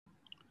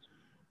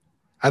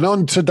And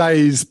on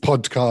today's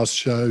podcast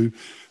show,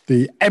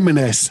 the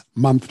M&S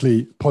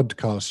Monthly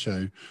Podcast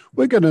Show,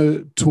 we're going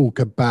to talk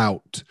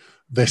about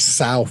the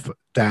South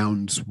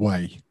Downs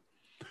Way.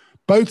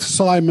 Both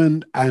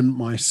Simon and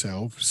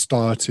myself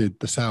started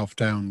the South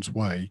Downs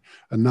Way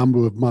a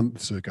number of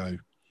months ago.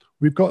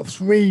 We've got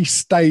 3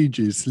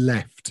 stages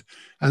left.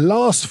 And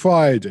last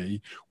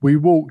Friday, we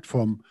walked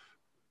from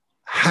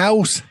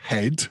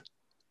Househead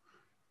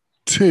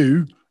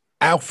to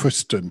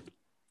Alfriston,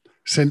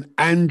 St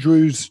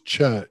Andrew's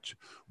Church.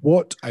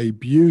 What a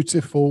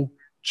beautiful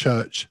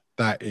church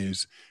that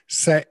is,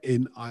 set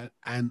in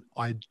an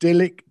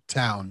idyllic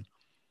town,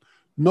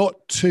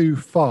 not too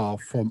far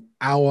from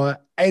our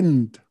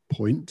end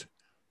point,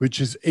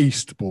 which is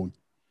Eastbourne.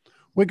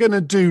 We're going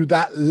to do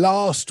that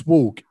last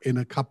walk in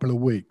a couple of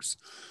weeks.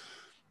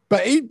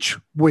 But each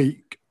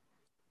week,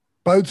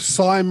 both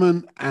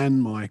Simon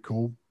and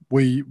Michael,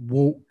 we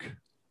walk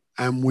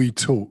and we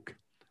talk.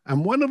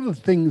 And one of the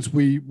things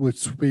we were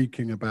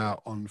speaking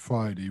about on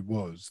Friday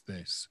was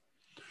this.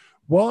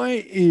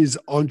 Why is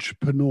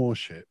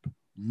entrepreneurship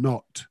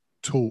not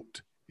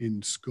taught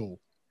in school?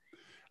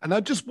 And I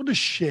just want to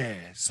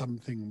share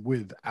something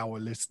with our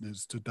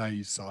listeners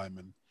today,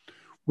 Simon,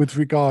 with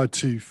regard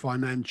to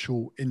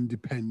financial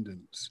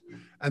independence.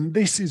 And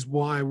this is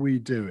why we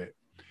do it.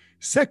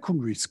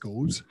 Secondary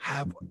schools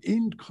have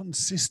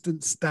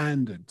inconsistent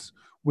standards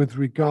with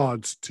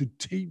regards to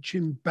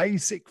teaching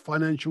basic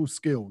financial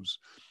skills.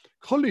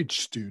 College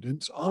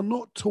students are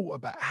not taught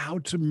about how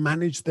to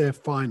manage their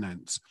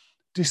finance,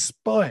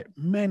 despite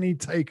many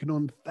taking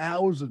on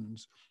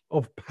thousands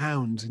of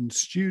pounds in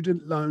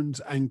student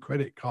loans and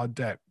credit card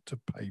debt to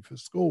pay for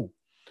school.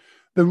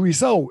 The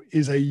result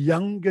is a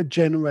younger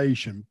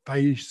generation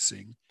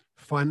facing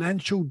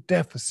financial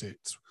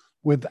deficits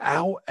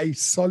without a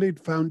solid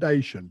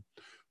foundation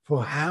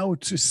for how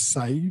to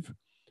save,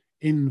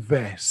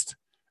 invest,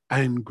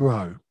 and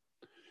grow.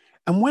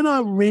 And when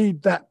I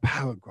read that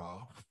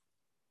paragraph,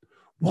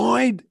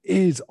 why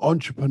is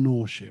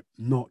entrepreneurship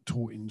not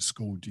taught in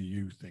school, do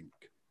you think?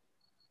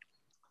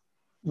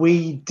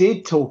 We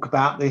did talk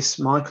about this,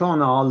 Michael,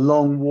 on our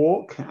long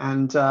walk.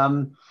 And,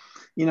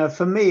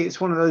 for me, it's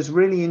one of those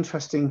really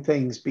interesting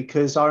things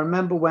because I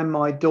remember when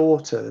my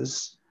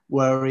daughters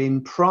were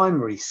in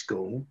primary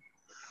school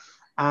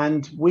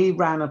and we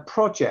ran a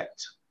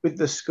project with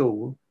the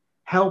school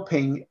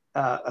helping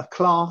a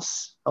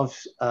class of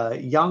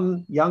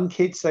young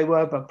kids, they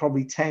were, but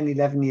probably 10,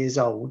 11 years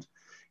old,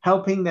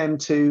 helping them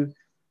to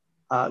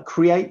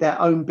create their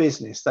own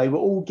business. They were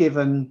all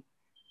given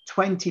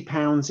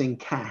 £20 in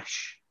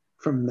cash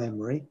from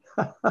memory.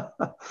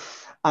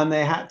 And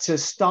they had to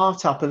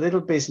start up a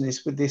little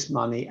business with this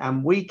money.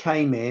 And we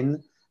came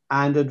in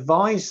and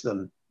advised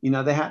them.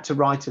 They had to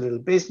write a little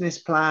business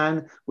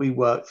plan. We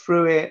worked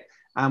through it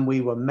and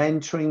we were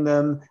mentoring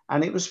them.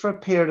 And it was for a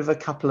period of a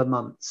couple of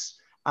months.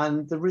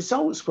 And the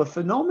results were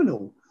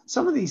phenomenal.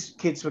 Some of these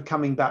kids were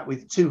coming back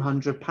with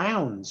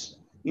 £200,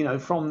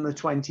 from the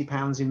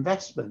 £20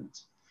 investment.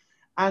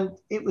 And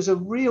it was a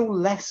real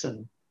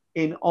lesson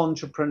in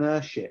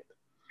entrepreneurship.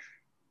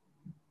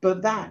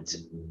 But that,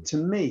 to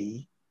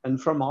me, and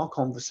from our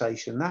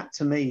conversation, that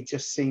to me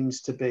just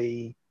seems to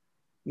be,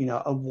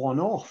 a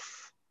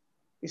one-off.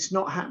 It's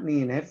not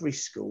happening in every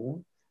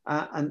school.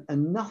 And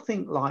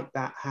nothing like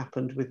that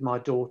happened with my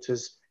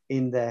daughters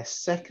in their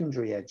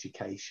secondary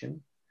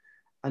education.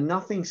 And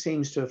nothing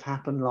seems to have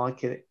happened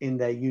like it in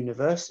their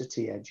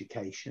university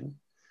education.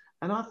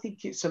 And I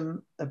think it's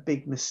a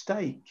big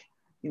mistake.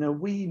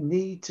 We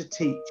need to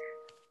teach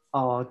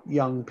our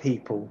young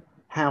people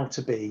how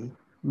to be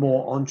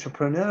more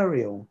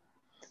entrepreneurial.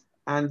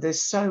 And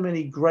there's so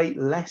many great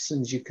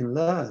lessons you can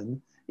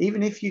learn,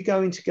 even if you're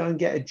going to go and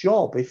get a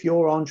job. If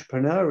you're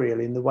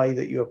entrepreneurial in the way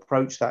that you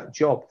approach that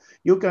job,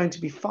 you're going to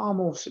be far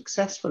more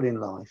successful in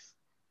life.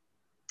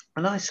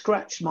 And I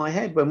scratched my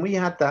head when we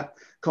had that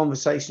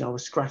conversation. I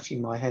was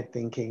scratching my head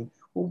thinking,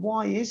 well,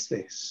 why is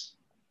this?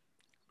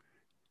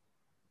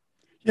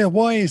 Yeah,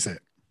 why is it?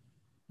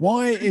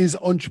 Why is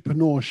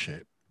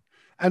entrepreneurship?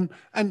 And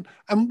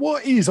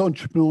what is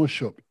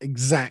entrepreneurship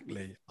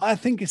exactly? I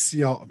think it's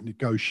the art of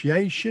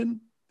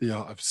negotiation, the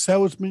art of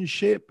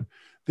salesmanship,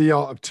 the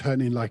art of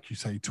turning, like you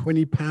say,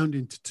 £20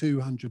 into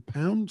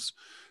 £200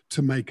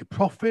 to make a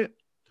profit.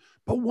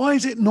 But why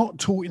is it not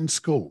taught in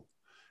school?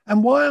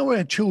 And why are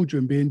our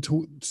children being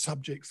taught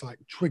subjects like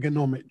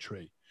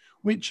trigonometry,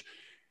 which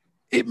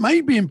it may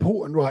be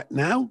important right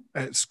now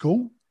at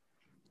school,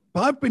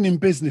 but I've been in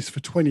business for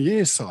 20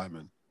 years,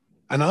 Simon.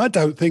 And I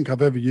don't think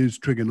I've ever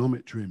used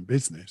trigonometry in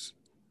business.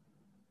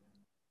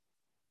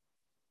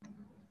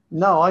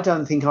 No, I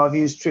don't think I've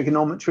used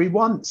trigonometry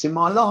once in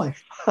my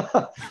life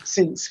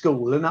since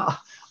school. And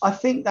I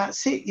think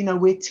that's it.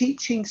 We're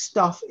teaching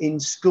stuff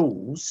in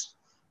schools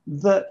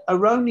that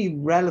are only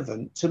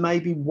relevant to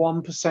maybe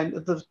 1%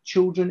 of the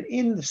children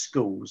in the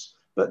schools.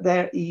 But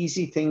they're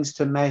easy things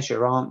to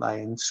measure, aren't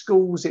they? And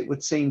schools, it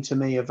would seem to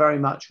me, are very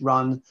much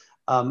run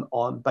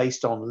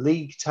based on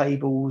league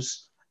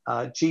tables,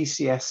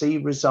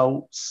 GCSE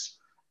results,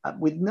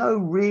 with no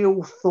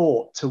real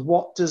thought to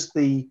what does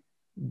the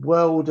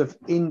world of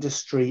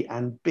industry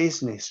and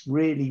business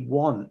really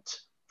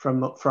want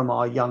from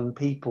our young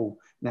people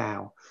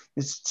now.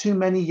 There's too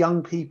many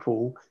young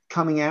people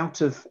coming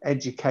out of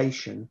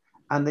education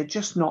and they're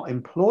just not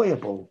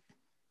employable.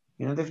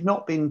 You know, they've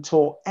not been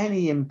taught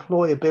any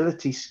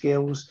employability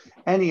skills,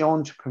 any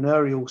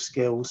entrepreneurial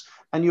skills.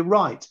 And you're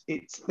right,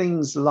 it's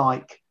things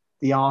like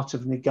the art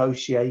of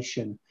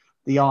negotiation,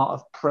 the art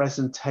of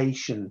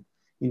presentation,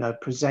 you know,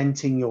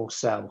 presenting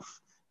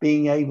yourself,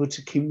 being able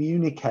to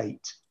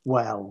communicate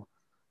well,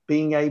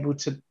 being able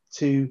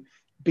to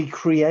be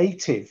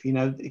creative, you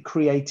know,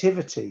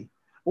 creativity.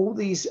 All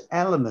these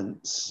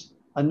elements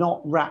are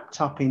not wrapped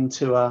up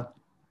into a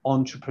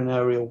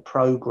entrepreneurial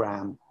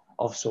program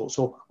of sorts,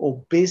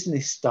 or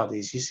business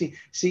studies. You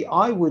see,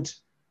 I would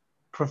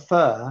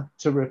prefer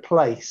to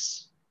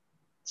replace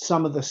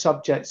some of the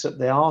subjects that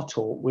they are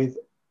taught with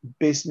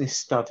business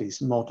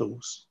studies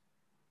models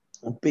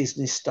or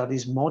business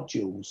studies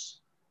modules.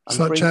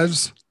 Such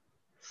as?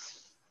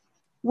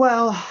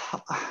 Well,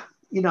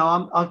 you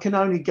know, I can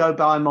only go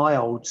by my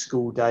old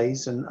school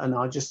days, and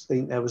I just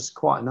think there was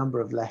quite a number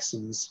of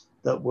lessons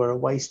that were a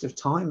waste of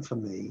time for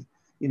me.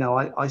 You know,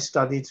 I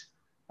studied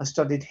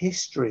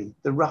history,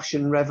 the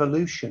Russian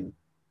Revolution.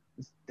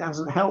 It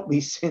hasn't helped me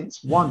since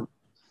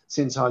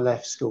I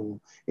left school.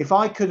 If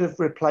I could have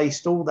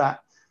replaced all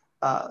that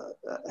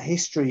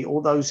history,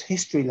 all those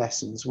history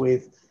lessons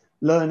with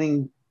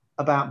learning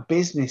about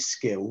business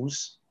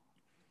skills,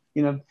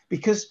 you know,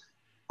 because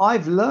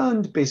I've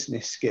learned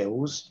business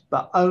skills,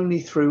 but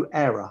only through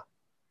error.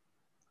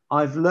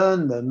 I've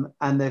learned them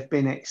and they've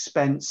been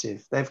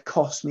expensive. They've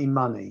cost me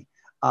money.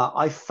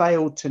 I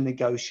failed to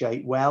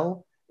negotiate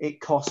well. It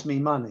cost me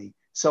money.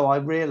 So I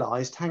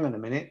realized, hang on a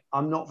minute,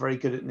 I'm not very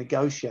good at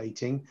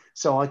negotiating.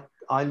 So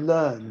I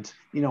learned,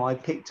 you know, I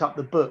picked up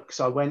the books.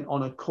 I went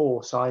on a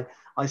course. I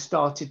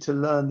started to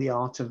learn the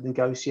art of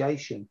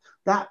negotiation.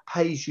 That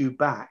pays you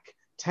back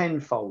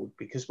tenfold,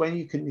 because when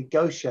you can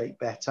negotiate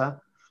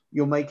better,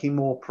 you're making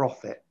more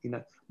profit. You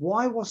know,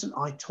 why wasn't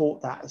I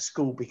taught that at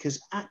school? Because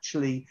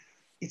actually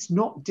it's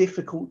not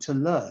difficult to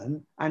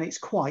learn and it's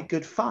quite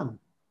good fun.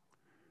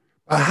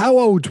 How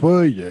old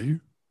were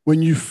you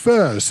when you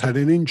first had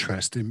an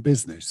interest in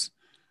business?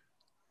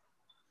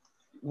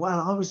 Well,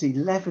 I was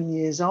 11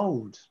 years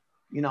old.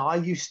 You know, I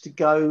used to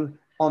go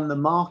on the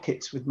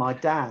markets with my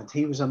dad.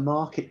 He was a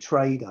market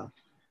trader.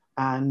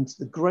 And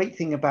the great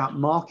thing about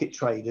market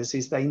traders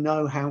is they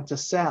know how to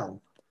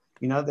sell.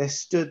 You know, they're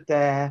stood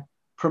there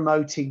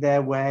promoting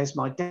their wares.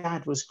 My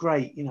dad was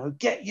great. You know,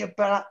 get your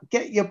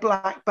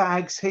black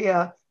bags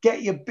here,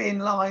 get your bin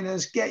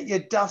liners, get your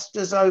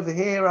dusters over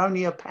here,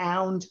 only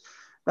 £1,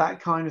 that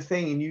kind of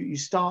thing. And you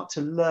start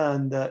to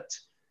learn that,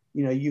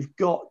 you know, you've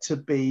got to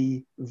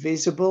be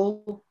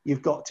visible,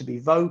 you've got to be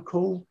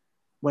vocal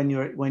when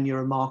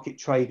you're a market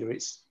trader.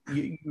 It's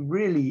you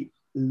really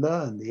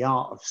learn the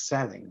art of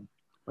selling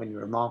when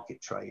you're a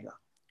market trader.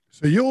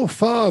 So your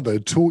father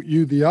taught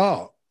you the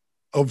art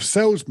of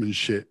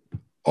salesmanship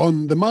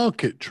on the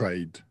market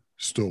trade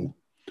stall.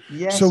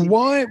 Yes. So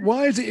why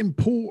is it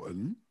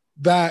important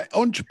that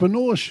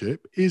entrepreneurship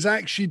is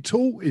actually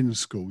taught in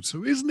school?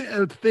 So isn't it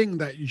a thing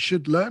that you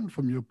should learn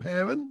from your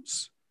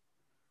parents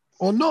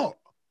or not?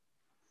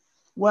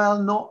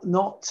 Well,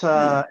 not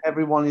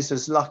everyone is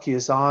as lucky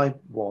as I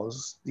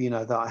was, you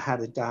know, that I had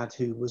a dad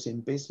who was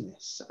in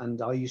business,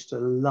 and I used to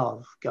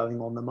love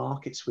going on the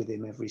markets with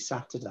him every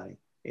Saturday.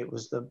 It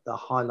was the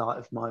highlight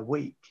of my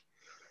week.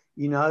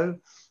 You know,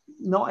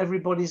 not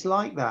everybody's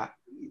like that.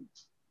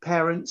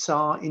 Parents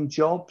are in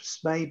jobs,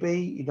 maybe,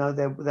 you know,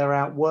 they're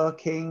out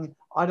working.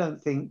 I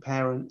don't think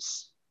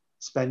parents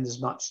spend as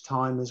much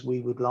time as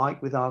we would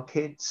like with our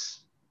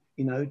kids,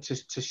 you know,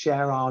 to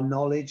share our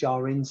knowledge,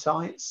 our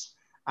insights.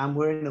 And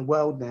we're in a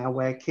world now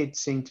where kids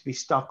seem to be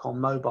stuck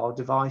on mobile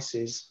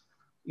devices,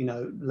 you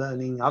know,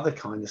 learning other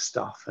kind of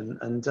stuff.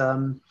 And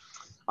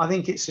I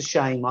think it's a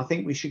shame. I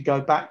think we should go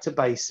back to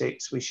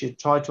basics. We should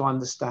try to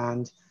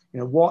understand, you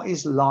know, what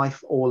is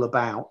life all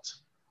about?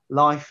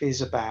 Life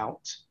is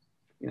about,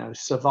 you know,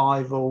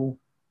 survival,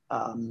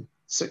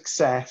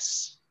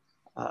 success,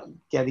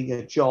 getting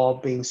a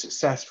job, being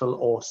successful,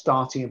 or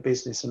starting a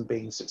business and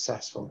being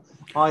successful.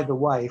 Either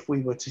way, if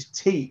we were to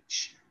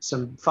teach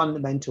some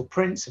fundamental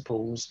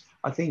principles,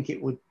 I think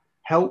it would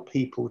help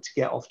people to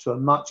get off to a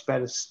much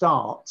better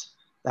start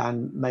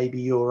than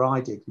maybe you or I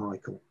did,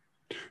 Michael.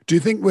 Do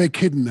you think we're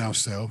kidding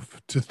ourselves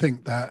to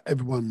think that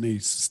everyone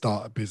needs to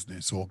start a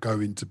business or go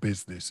into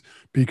business?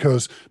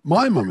 Because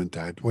my mum and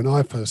dad, when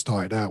I first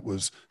started out,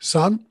 was,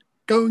 son,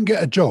 go and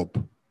get a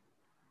job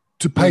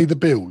to pay the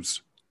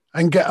bills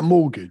and get a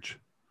mortgage.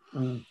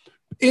 Mm.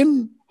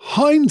 In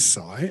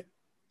hindsight,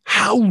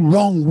 how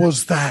wrong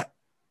was that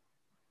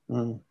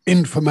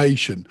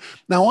information?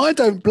 Now, I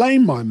don't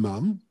blame my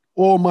mum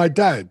or my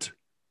dad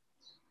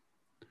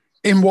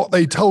in what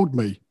they told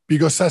me,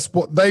 because that's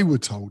what they were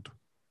told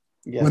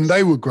when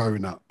they were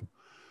growing up.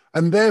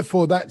 And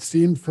therefore, that's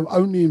the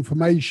only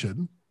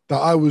information that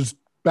I was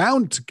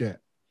bound to get.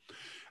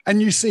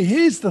 And you see,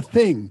 here's the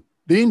thing.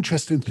 The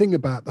interesting thing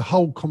about the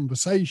whole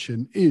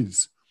conversation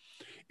is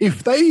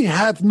If they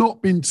have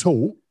not been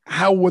taught,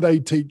 how will they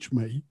teach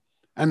me?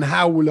 And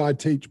how will I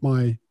teach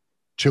my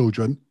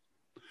children?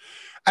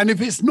 And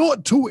if it's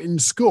not taught in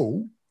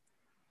school,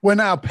 when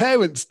our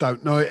parents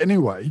don't know it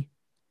anyway,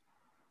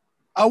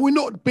 are we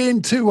not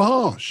being too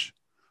harsh?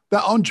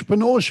 That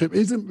entrepreneurship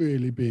isn't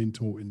really being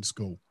taught in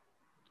school.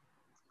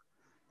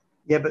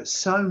 Yeah, but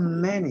so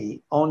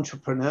many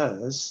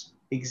entrepreneurs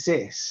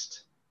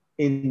exist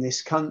in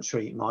this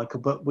country,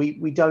 Michael, but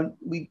we don't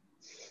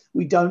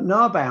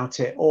know about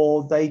it,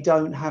 or they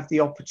don't have the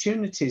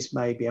opportunities.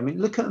 Maybe, I mean,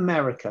 look at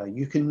America.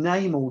 You can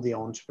name all the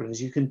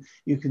entrepreneurs. You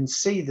can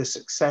see the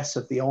success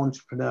of the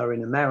entrepreneur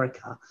in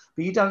America,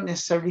 but you don't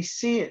necessarily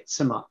see it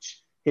so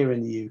much here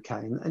in the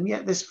UK. And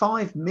yet there's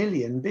 5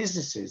 million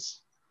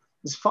businesses.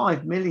 There's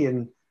 5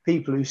 million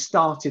people who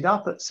started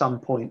up at some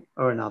point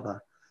or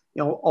another,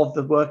 you know, of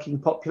the working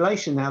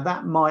population. Now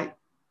that might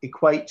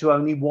equate to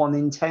only 1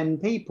 in 10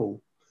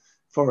 people,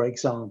 for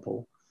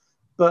example,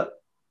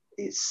 but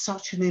it's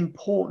such an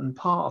important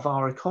part of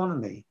our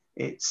economy.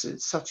 It's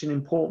such an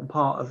important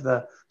part of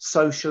the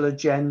social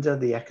agenda,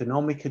 the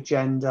economic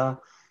agenda.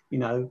 You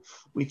know,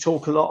 we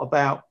talk a lot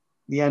about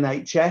the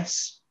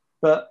NHS,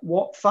 but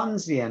what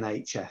funds the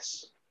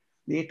NHS?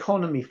 The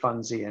economy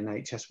funds the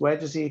NHS. Where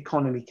does the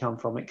economy come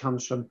from? It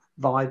comes from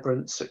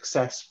vibrant,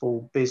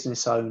 successful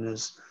business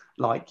owners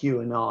like you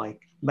and I,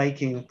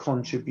 making a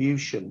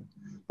contribution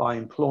by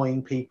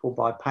employing people,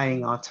 by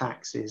paying our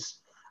taxes.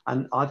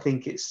 And I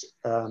think it's,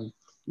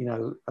 you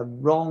know,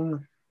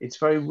 it's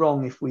very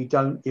wrong if we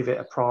don't give it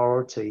a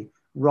priority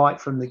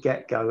right from the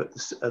get-go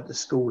at the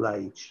school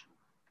age.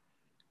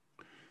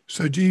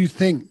 So do you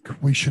think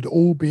we should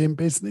all be in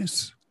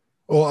business?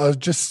 Or are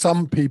just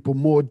some people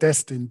more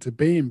destined to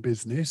be in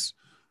business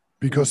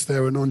because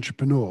they're an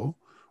entrepreneur,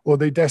 or are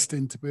they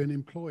destined to be an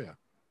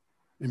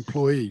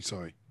employee,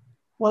 sorry?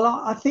 Well,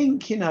 I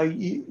think, you know,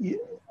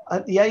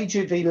 at the age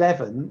of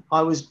 11,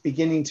 I was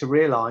beginning to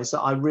realize that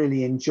I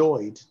really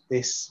enjoyed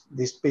this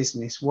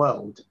business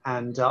world.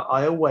 And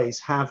I always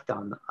have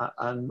done.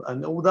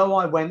 And although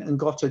I went and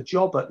got a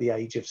job at the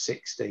age of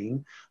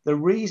 16, the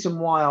reason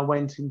why I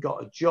went and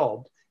got a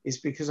job is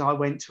because I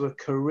went to a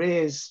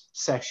careers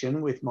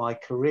session with my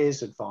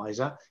careers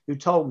advisor, who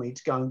told me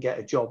to go and get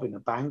a job in a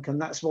bank.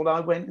 And that's what I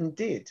went and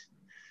did.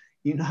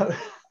 You know,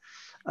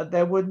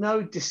 there were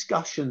no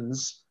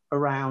discussions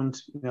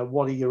around, you know,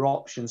 what are your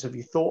options? Have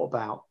you thought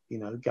about, you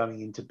know, going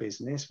into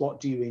business?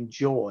 What do you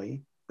enjoy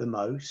the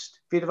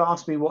most? If you'd have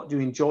asked me what do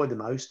you enjoy the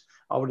most,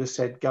 I would have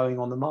said going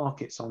on the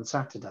markets on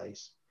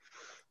Saturdays.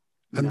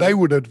 And they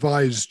would have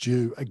advised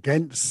you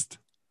against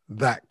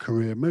that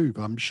career move,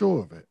 I'm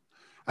sure of it.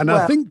 And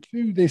well, I think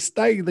to this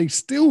day, they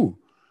still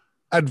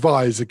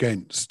advise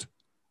against.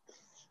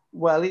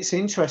 Well, it's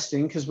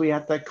interesting because we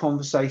had that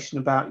conversation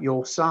about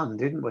your son,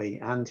 didn't we?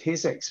 And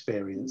his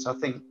experience. I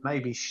think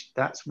maybe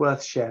that's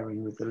worth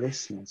sharing with the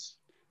listeners.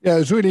 Yeah, it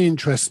was really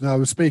interesting. I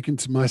was speaking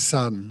to my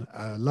son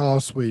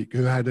last week,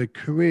 who had a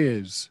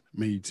careers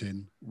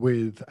meeting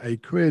with a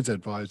careers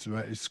advisor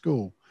at his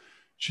school.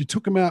 She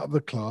took him out of the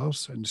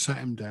class and sat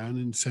him down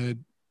and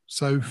said,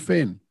 "So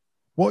Finn,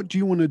 what do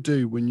you want to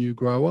do when you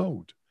grow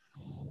old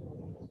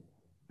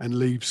and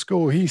leave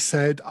school?" He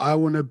said, "I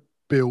want to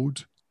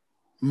build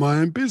my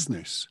own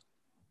business."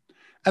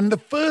 And the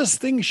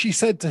first thing she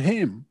said to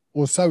him,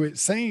 or so it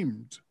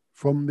seemed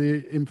from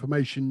the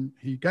information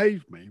he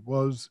gave me,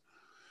 was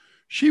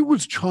she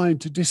was trying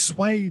to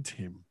dissuade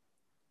him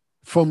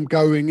from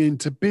going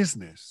into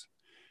business.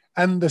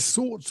 And the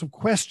sorts of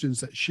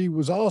questions that she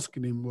was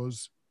asking him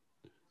was,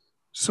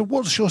 so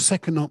what's your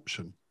second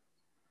option?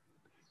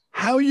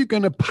 How are you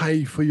going to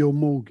pay for your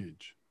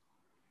mortgage?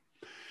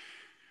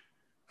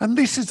 And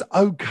this is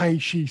okay,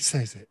 she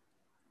says it.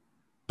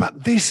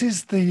 But this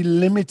is the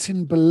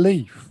limiting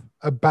belief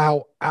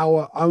about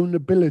our own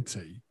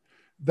ability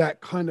that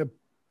kind of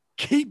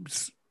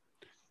keeps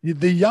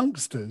the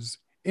youngsters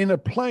in a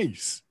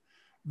place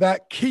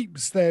that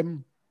keeps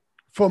them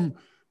from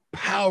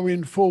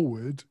powering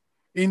forward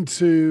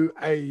into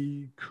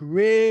a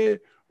career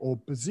or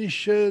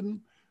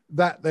position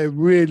that they're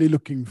really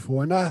looking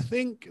for. And I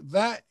think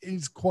that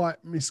is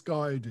quite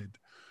misguided.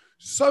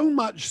 So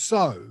much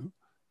so,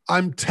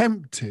 I'm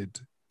tempted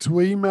to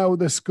email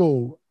the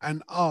school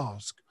and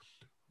ask,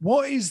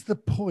 what is the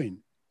point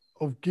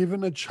of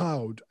giving a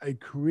child a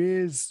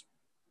careers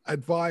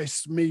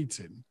advice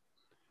meeting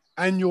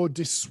and you're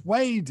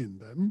dissuading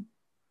them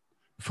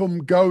from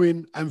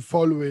going and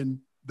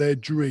following their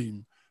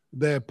dream,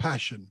 their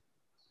passion?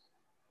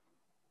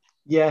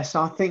 Yes,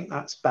 I think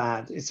that's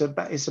bad. It's a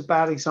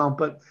bad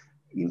example. But,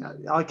 you know,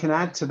 I can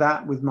add to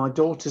that with my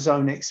daughter's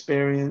own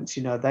experience.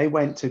 You know, they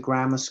went to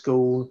grammar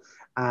school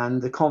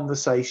and the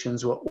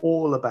conversations were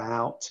all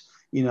about,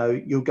 you know,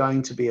 you're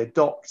going to be a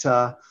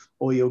doctor,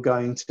 or you're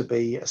going to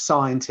be a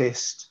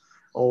scientist,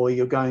 or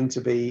you're going to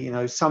be, you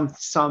know,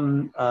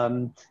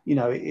 you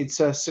know, it's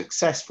a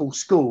successful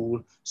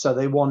school. So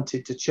they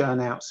wanted to churn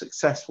out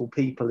successful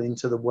people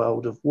into the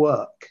world of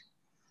work.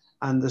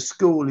 And the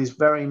school is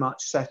very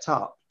much set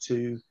up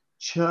to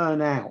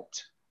churn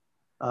out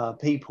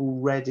people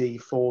ready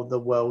for the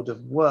world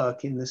of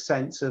work, in the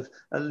sense of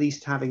at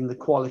least having the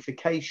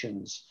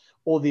qualifications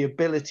or the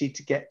ability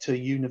to get to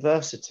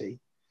university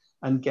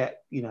and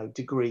get,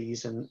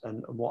 degrees and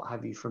what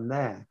have you from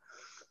there.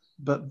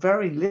 But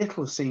very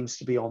little seems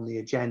to be on the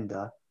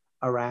agenda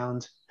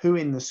around who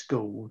in the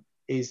school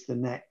is the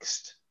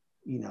next,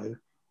 the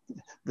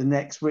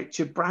next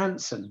Richard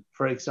Branson,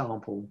 for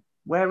example.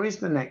 Where is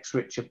the next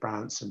Richard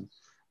Branson?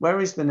 Where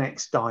is the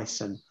next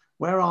Dyson?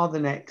 Where are the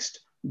next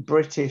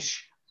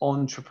British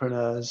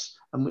entrepreneurs?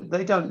 And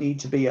they don't need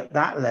to be at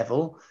that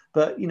level,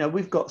 but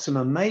we've got some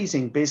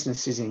amazing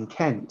businesses in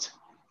Kent,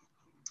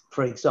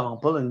 for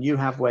example, and you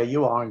have where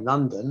you are in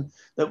London,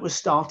 that was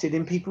started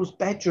in people's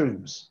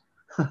bedrooms.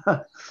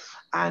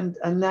 and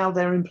now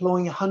they're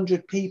employing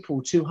 100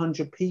 people,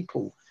 200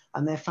 people,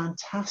 and they're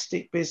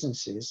fantastic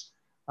businesses,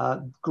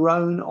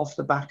 grown off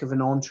the back of an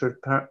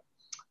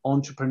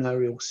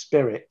entrepreneurial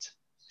spirit.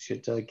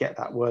 Should get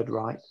that word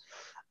right.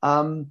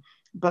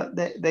 But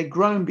they're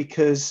grown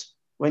because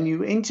when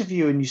you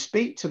interview and you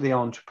speak to the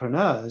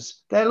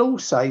entrepreneurs, they'll all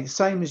say the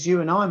same as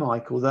you and I,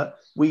 Michael, that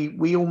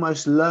we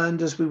almost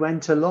learned as we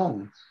went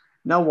along.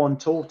 No one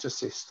taught us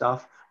this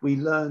stuff. We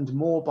learned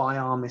more by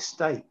our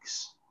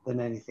mistakes than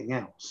anything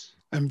else.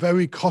 And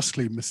very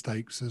costly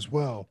mistakes as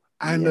well,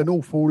 and an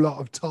awful lot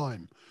of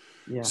time.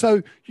 Yeah.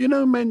 So, you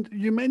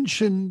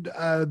mentioned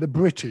the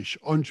British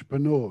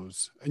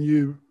entrepreneurs, and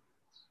you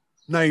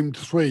named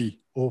 3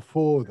 or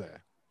 4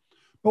 there.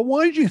 But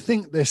why do you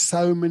think there's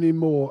so many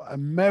more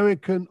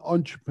American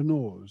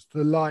entrepreneurs,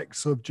 the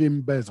likes of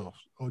Jim Bezos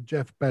or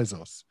Jeff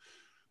Bezos,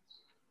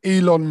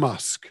 Elon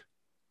Musk,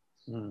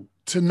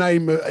 to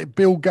name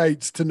Bill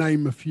Gates, to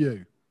name a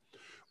few?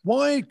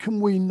 Why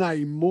can we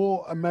name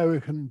more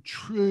American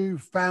true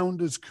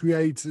founders,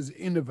 creators,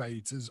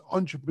 innovators,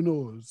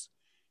 entrepreneurs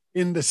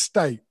in the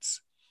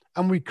States,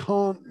 and we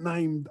can't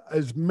name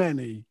as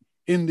many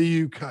in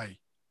the UK?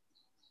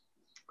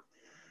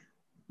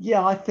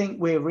 Yeah, I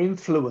think we're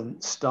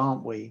influenced,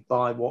 aren't we,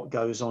 by what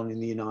goes on in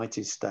the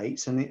United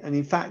States. And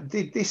in fact,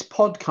 this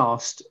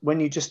podcast, when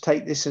you just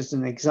take this as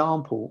an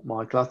example,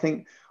 Michael, I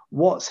think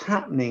what's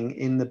happening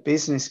in the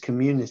business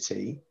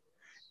community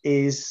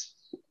is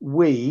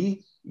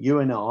you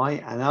and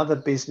I and other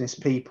business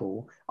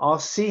people are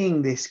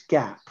seeing this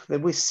gap,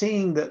 that we're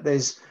seeing that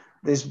there's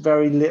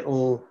very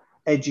little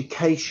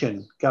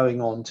education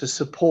going on to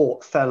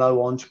support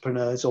fellow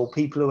entrepreneurs or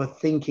people who are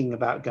thinking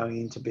about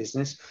going into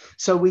business.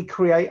 So we're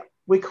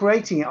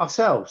creating it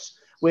ourselves.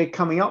 We're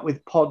coming up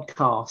with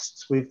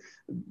podcasts,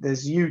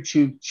 there's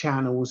YouTube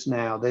channels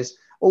now, there's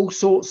all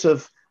sorts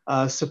of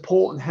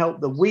support and help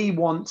that we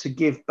want to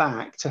give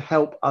back to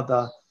help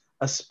other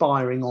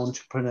aspiring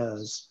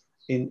entrepreneurs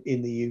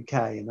in the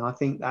UK. And I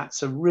think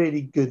that's a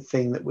really good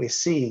thing that we're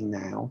seeing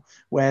now,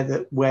 where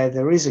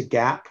there is a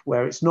gap,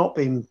 where it's not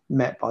being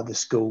met by the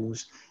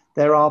schools.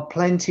 There are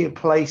plenty of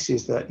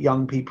places that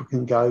young people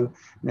can go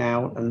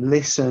now and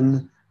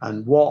listen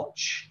and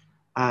watch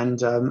and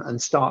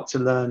start to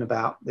learn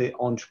about the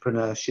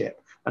entrepreneurship.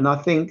 And I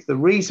think the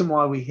reason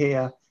why we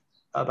hear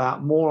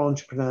about more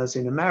entrepreneurs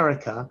in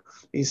America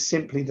is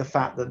simply the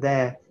fact that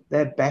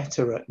they're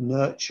better at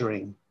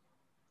nurturing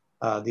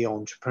the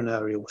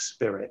entrepreneurial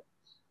spirit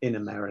in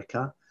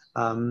America.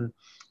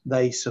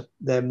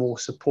 They're more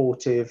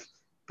supportive,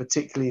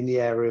 particularly in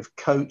the area of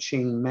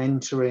coaching,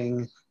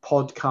 mentoring,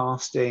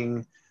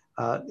 podcasting.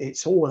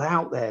 It's all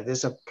out there.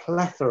 There's a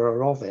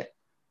plethora of it.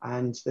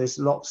 And there's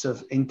lots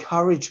of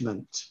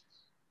encouragement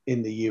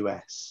in the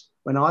US.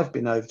 When I've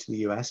been over to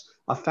the US,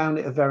 I found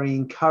it a very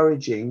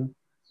encouraging,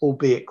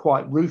 albeit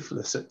quite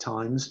ruthless at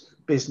times,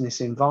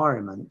 business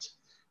environment.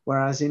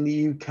 Whereas in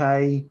the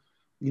UK,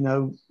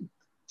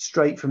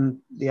 straight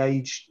from the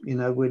age,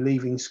 we're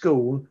leaving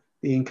school,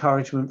 the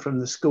encouragement from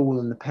the school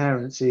and the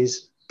parents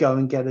is go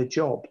and get a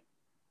job.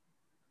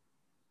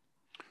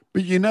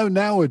 But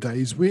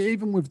nowadays,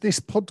 even with this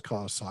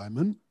podcast,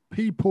 Simon,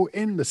 people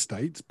in the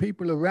States,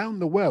 people around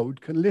the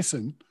world can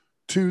listen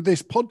to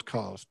this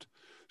podcast.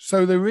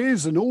 So there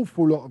is an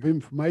awful lot of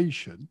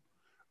information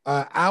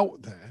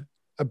out there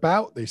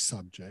about this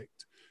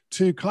subject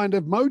to kind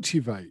of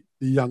motivate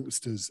the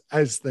youngsters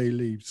as they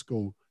leave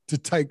school to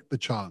take the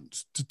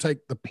chance, to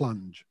take the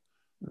plunge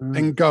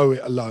and go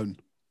it alone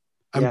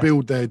and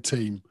build their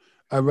team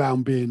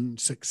around being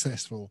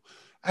successful.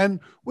 And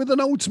with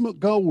an ultimate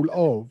goal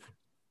of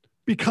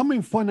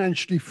becoming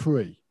financially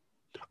free.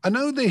 I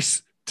know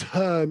this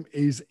term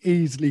is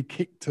easily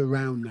kicked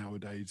around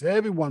nowadays.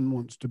 Everyone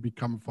wants to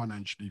become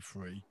financially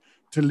free,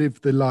 to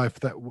live the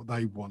life that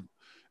they want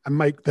and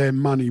make their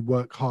money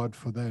work hard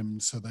for them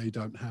so they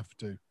don't have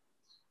to.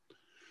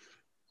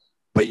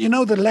 But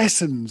the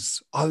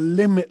lessons are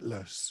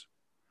limitless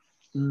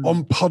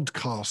on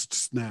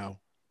podcasts now,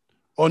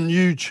 on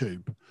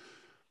YouTube.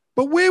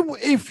 But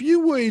if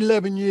you were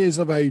 11 years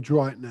of age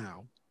right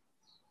now,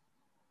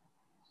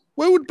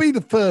 where would be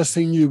the first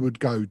thing you would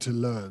go to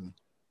learn?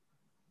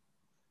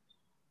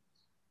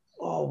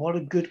 Oh, what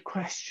a good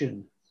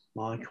question,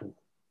 Michael.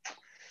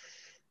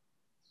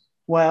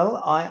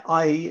 Well,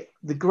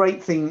 the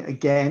great thing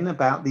again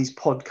about these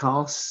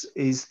podcasts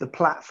is the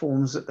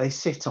platforms that they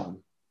sit on.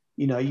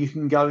 You know, you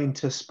can go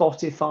into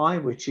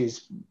Spotify, which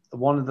is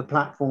one of the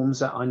platforms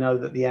that I know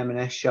that the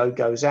M&S show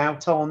goes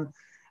out on,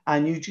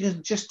 and you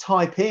just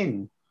type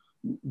in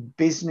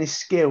business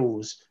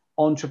skills,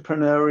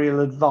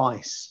 entrepreneurial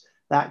advice,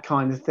 that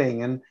kind of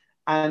thing.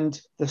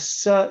 And the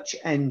search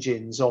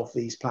engines of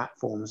these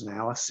platforms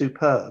now are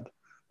superb.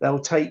 They'll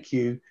take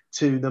you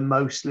to the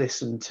most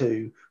listened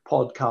to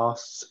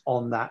podcasts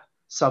on that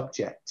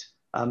subject.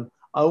 I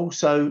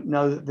also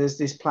know that there's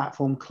this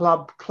platform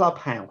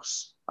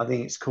Clubhouse, I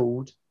think it's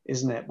called,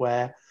 isn't it?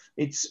 Where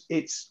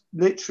it's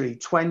literally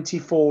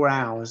 24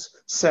 hours,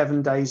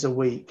 7 days a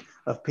week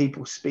of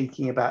people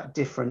speaking about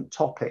different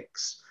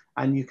topics.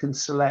 And you can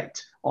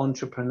select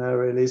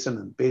entrepreneurialism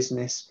and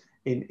business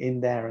in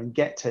there and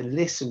get to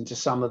listen to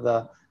some of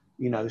the,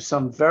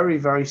 some very,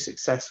 very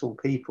successful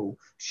people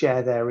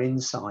share their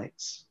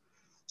insights.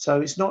 So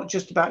it's not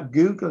just about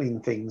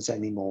Googling things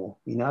anymore.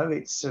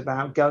 It's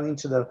about going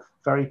to the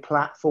very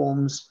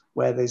platforms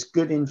where there's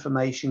good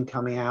information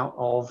coming out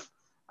of,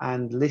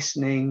 and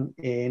listening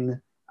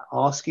in,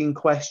 asking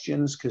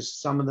questions, because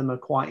some of them are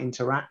quite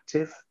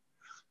interactive,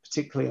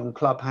 particularly on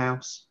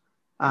Clubhouse.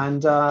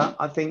 And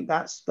I think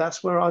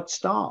that's where I'd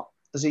start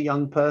as a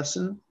young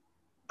person.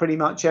 Pretty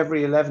much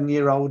every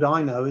 11-year-old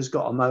I know has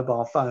got a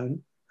mobile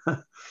phone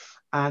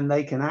and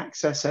they can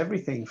access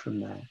everything from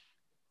there.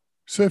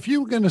 So if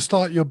you were going to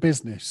start your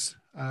business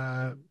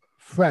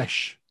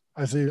fresh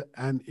as an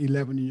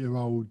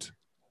 11-year-old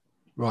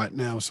right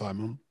now,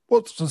 Simon,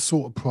 what's the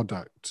sort of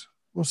product,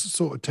 what's the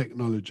sort of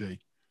technology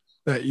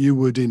that you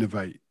would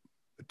innovate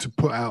to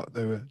put out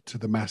there to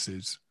the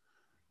masses?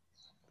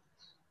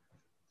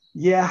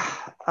 Yeah,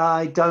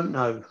 I don't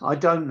know,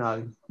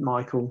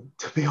 Michael,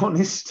 to be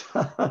honest,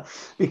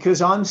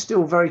 because I'm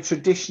still very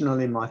traditional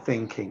in my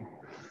thinking.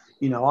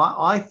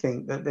 I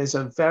think that there's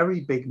a very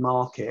big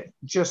market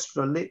just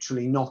for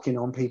literally knocking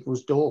on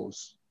people's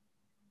doors.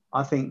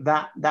 I think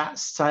that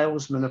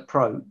salesman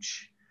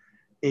approach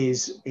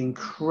is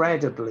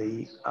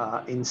incredibly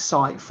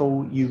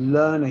insightful. You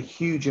learn a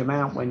huge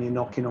amount when you're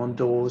knocking on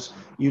doors.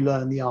 You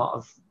learn the art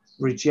of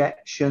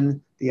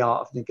rejection, the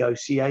art of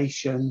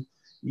negotiation.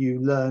 You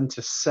learn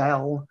to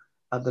sell.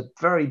 The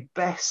very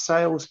best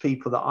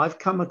salespeople that I've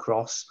come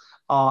across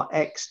are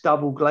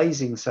ex-double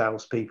glazing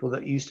salespeople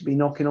that used to be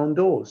knocking on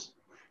doors.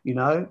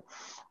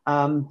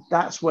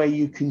 That's where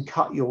you can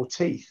cut your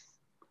teeth.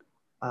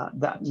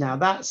 Now,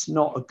 that's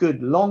not a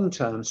good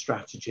long-term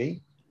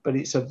strategy, but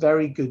it's a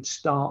very good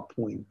start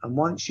point. And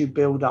once you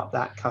build up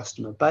that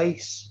customer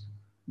base,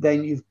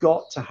 then you've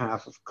got to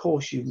have, of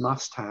course, you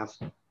must have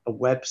a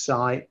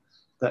website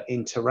that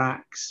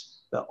interacts,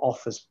 that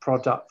offers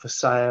product for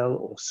sale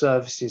or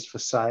services for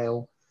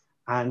sale.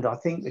 And I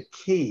think the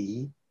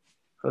key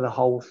for the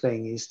whole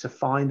thing is to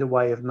find a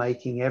way of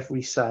making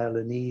every sale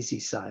an easy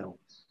sale.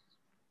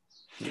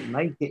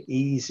 Make it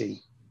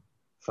easy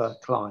for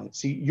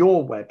clients. So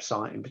your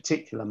website in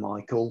particular,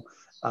 Michael,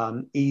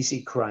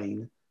 Easy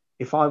Crane,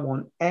 if I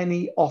want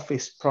any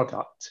office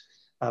product,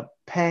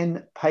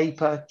 pen,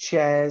 paper,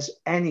 chairs,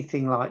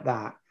 anything like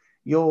that,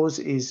 yours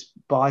is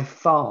by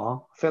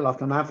far, I feel like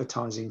I'm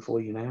advertising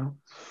for you now,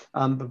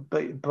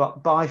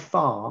 but by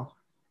far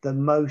the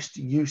most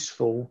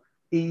useful,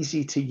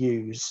 easy to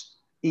use,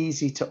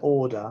 easy to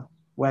order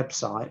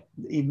website,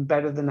 even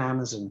better than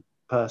Amazon,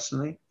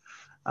 personally.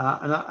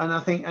 And I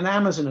think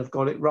Amazon have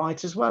got it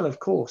right as well, of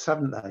course,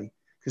 haven't they?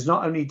 Because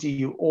not only do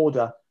you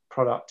order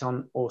product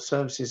on or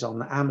services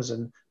on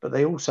Amazon, but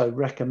they also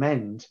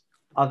recommend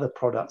other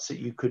products that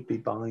you could be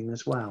buying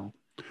as well.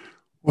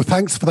 Well,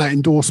 thanks for that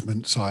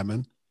endorsement,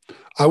 Simon.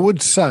 I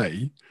would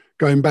say,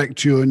 going back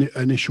to your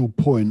initial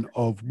point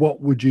of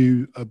what would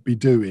you be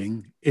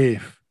doing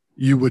if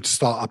you would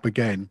start up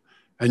again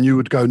and you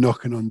would go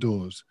knocking on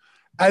doors?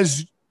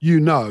 As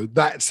you know,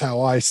 that's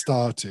how I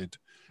started.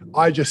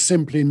 I just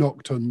simply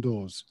knocked on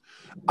doors.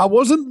 I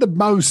wasn't the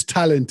most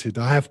talented,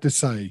 I have to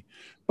say,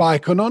 but I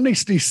can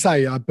honestly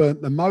say I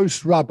burnt the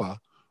most rubber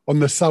on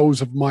the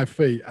soles of my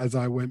feet as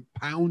I went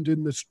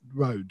pounding the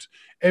roads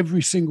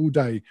every single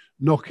day,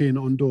 knocking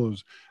on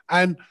doors.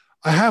 And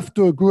I have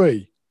to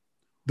agree,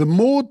 the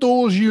more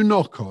doors you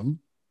knock on,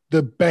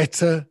 the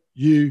better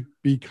you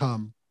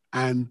become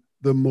and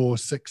the more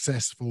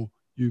successful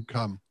you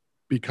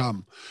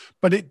become.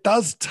 But it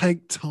does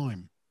take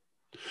time.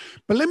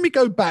 But let me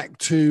go back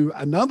to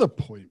another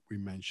point we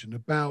mentioned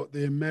about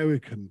the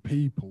American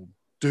people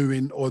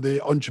doing, or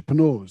the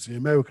entrepreneurs, the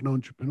American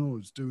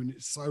entrepreneurs doing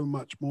it so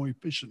much more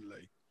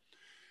efficiently.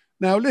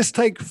 Now, let's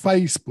take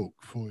Facebook,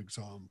 for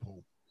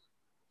example.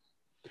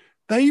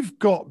 They've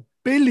got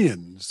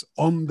billions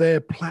on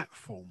their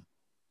platform.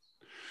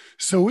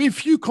 So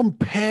if you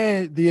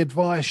compare the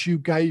advice you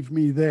gave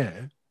me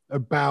there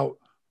about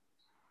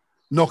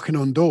knocking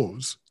on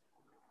doors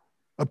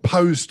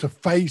opposed to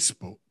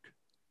Facebook,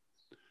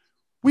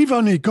 we've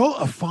only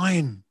got a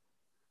fine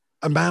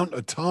amount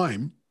of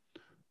time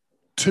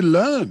to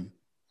learn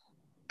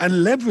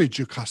and leverage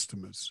your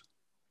customers.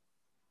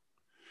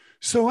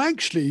 So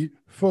actually,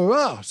 for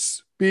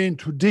us, being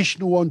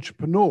traditional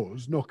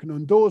entrepreneurs, knocking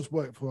on doors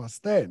worked for us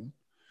then.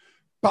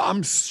 But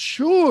I'm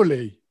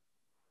surely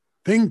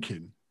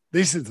thinking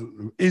this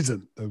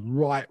isn't the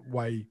right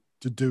way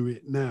to do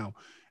it now.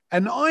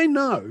 And I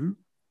know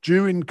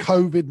during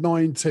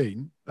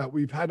COVID-19 that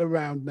we've had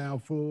around now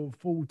for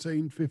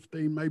 14,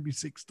 15, maybe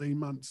 16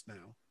 months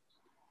now,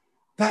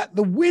 that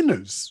the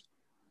winners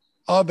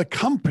are the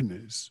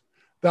companies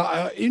that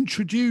are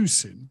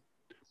introducing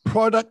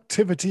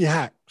productivity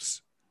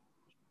hacks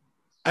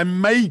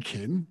and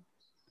making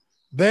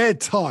their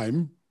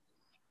time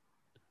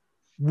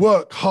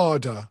work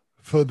harder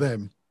for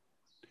them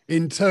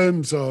in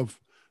terms of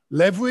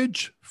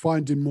leverage,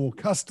 finding more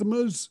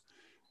customers,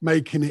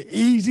 making it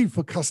easy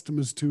for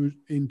customers to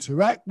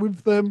interact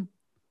with them.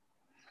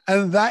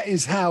 And that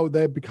is how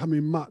they're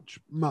becoming much,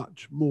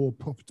 much more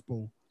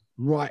profitable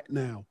right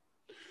now.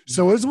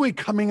 So as we're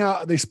coming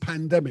out of this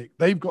pandemic,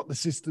 they've got the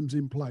systems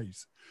in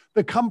place.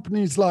 The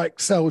companies like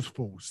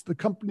Salesforce, the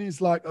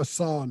companies like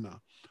Asana,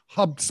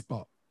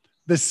 HubSpot,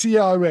 the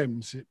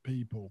CRMs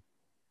people,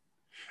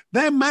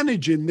 they're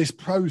managing this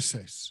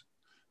process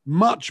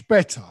much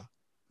better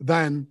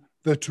than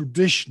the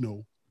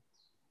traditional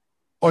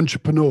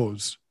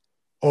entrepreneurs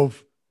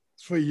of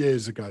 3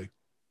 years ago.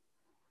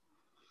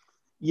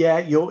 Yeah,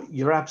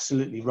 you're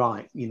absolutely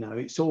right. You know,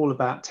 it's all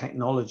about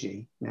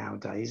technology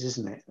nowadays,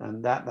 isn't it?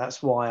 And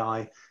that's why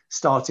I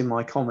started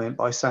my comment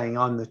by saying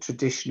I'm the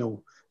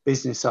traditional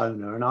business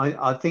owner. And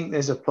I think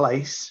there's a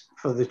place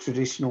for the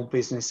traditional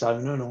business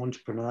owner and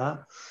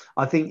entrepreneur.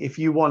 I think if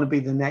you want to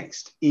be the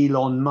next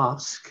Elon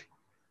Musk,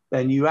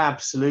 then you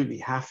absolutely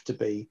have to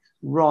be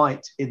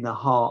right in the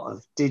heart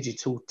of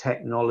digital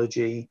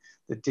technology,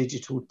 the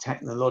digital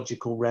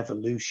technological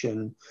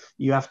revolution.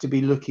 You have to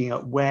be looking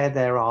at where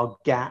there are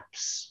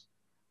gaps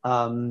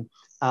and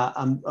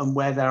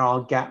where there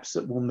are gaps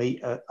that will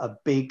meet a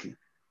big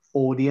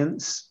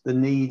audience, the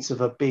needs of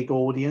a big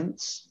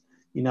audience.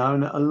 You know,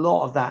 and a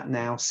lot of that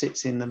now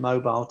sits in the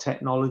mobile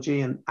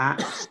technology and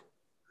apps.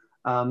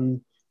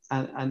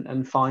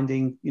 And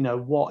finding, you know,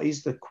 what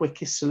is the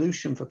quickest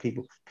solution for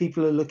people.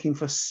 People are looking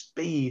for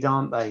speed,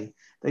 aren't they?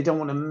 They don't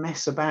want to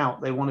mess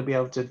about. They want to be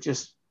able to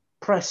just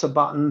press a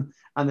button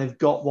and they've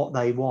got what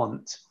they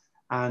want.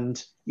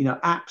 And, you know,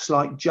 apps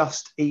like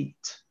Just Eat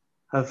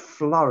have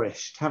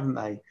flourished, haven't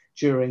they,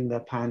 during the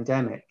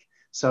pandemic.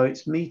 So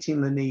it's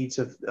meeting the needs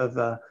of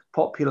a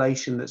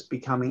population that's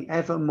becoming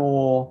ever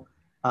more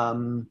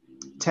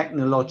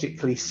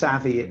technologically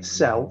savvy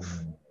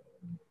itself.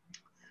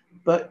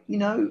 But, you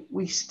know,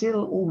 we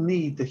still all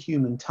need the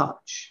human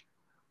touch.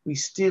 We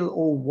still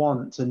all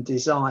want and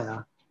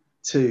desire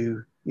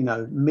to, you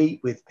know,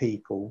 meet with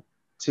people,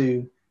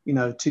 to, you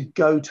know, to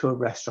go to a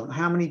restaurant.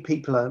 How many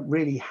people are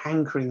really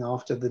hankering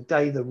after the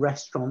day the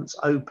restaurants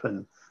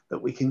open,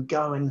 that we can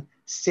go and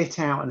sit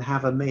out and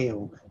have a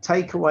meal?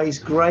 Takeaway's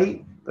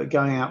great, but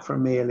going out for a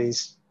meal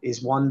is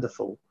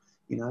wonderful,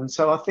 you know. And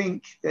so I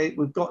think that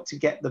we've got to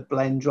get the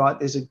blend right.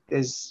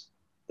 There's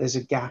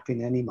a gap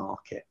in any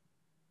market.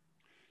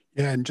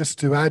 Yeah, and just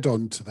to add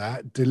on to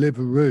that,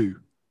 Deliveroo,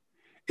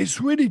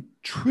 it's really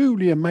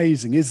truly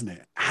amazing, isn't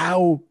it?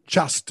 How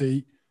Just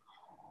Eat,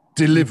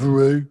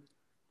 Deliveroo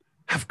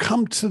have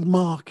come to the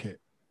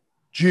market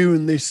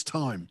during this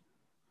time.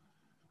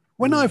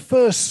 When I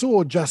first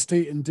saw Just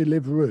Eat and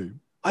Deliveroo,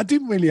 I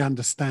didn't really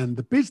understand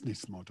the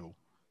business model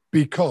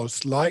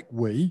because, like,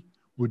 we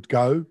would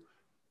go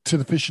to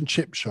the fish and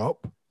chip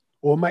shop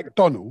or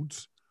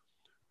McDonald's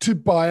to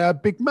buy our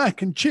Big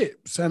Mac and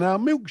chips and our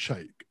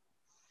milkshake.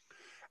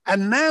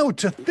 And now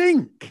to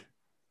think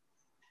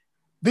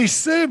this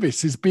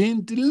service is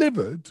being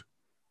delivered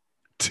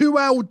to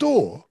our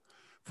door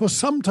for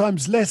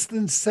sometimes less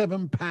than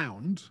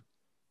 £7.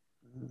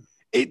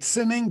 It's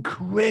an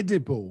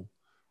incredible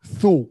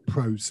thought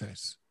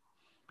process.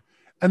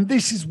 And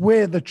this is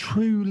where the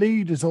true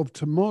leaders of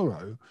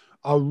tomorrow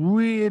are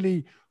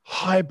really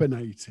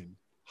hibernating,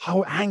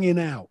 hanging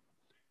out.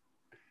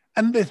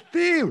 And the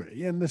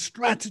theory and the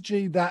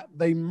strategy that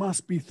they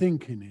must be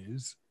thinking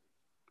is,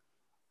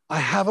 I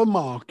have a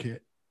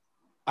market,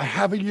 I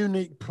have a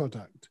unique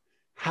product.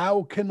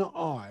 How can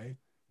I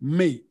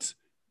meet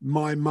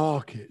my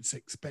market's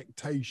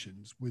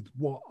expectations with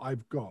what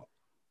I've got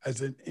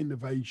as an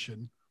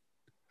innovation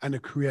and a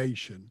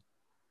creation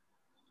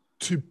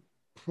to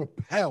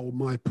propel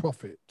my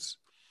profits?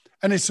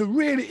 And it's a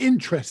really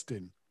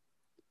interesting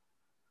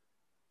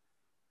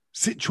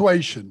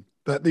situation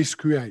that this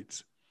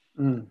creates.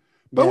 But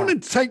I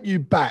want to take you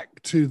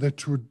back to the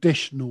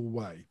traditional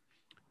way.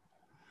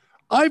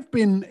 I've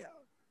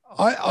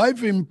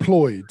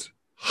employed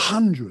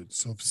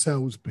hundreds of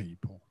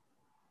salespeople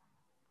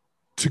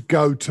to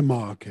go to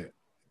market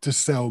to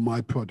sell my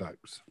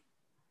products.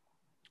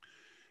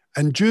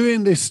 And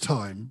during this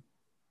time,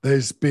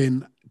 there's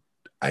been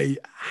a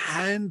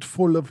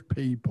handful of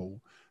people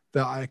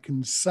that I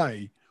can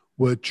say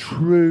were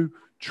true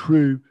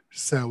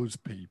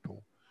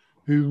salespeople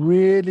who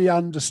really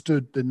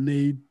understood the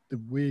need, the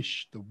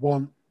wish, the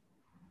want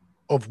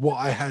of what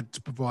I had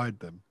to provide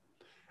them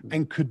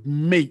and could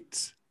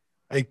meet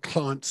a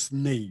client's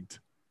need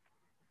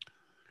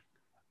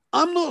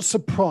I'm not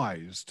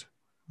surprised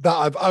that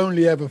I've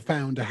only ever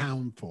found a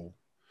handful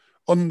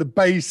on the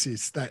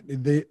basis that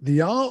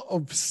the art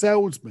of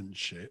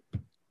salesmanship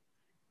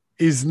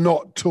is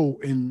not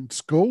taught in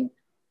school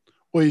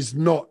or is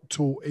not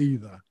taught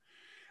either.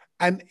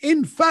 And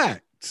in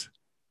fact,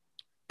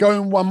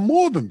 going one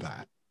more than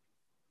that,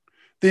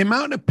 the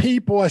amount of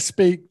people I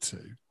speak to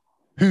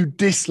who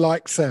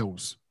dislike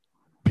sales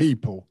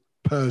people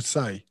per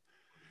se,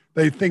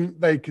 they think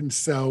they can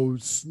sell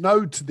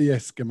snow to the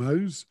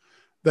Eskimos.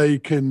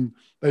 They've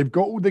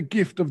got all the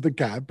gift of the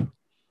gab.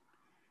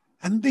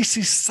 And this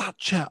is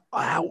such an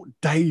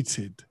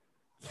outdated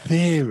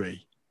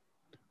theory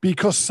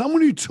because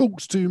someone who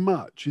talks too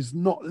much is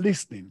not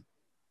listening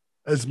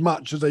as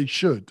much as they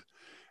should.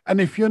 And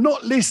if you're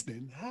not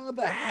listening, how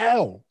the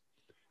hell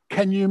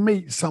can you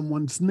meet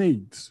someone's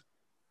needs?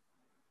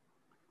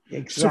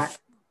 Exactly.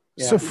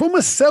 So from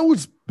a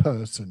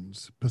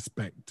salesperson's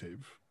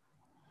perspective,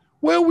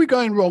 where are we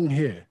going wrong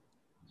here?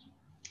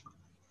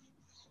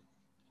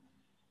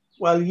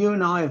 Well, you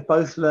and I have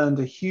both learned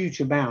a huge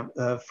amount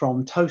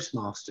from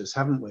Toastmasters,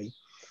 haven't we?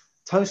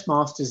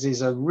 Toastmasters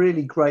is a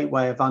really great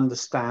way of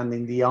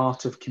understanding the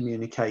art of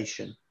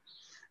communication.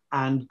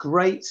 And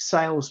great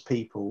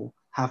salespeople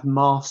have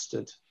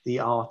mastered the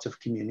art of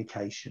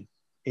communication,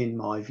 in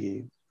my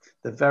view.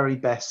 The very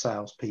best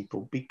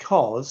salespeople,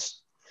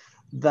 because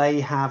they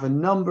have a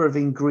number of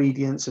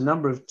ingredients, a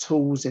number of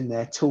tools in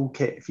their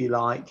toolkit, if you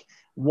like.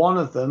 One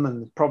of them,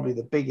 and probably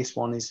the biggest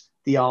one, is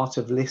the art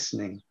of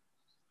listening.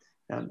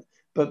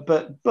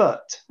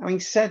 But having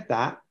said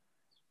that,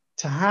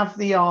 to have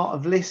the art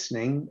of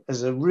listening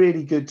as a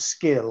really good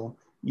skill,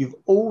 you've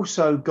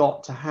also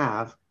got to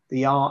have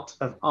the art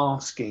of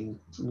asking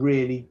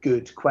really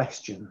good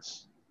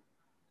questions.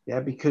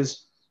 Yeah,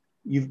 because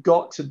you've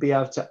got to be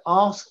able to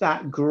ask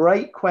that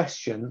great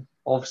question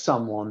of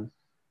someone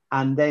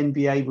and then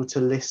be able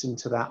to listen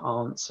to that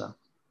answer.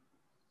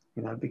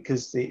 You know,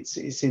 because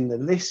it's in the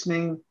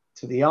listening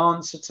to the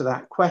answer to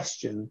that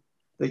question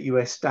that you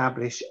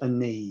establish a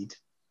need,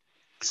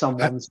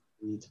 someone's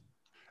need.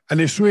 And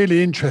it's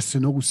really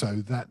interesting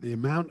also that the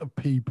amount of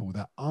people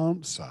that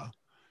answer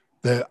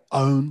their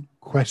own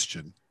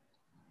question.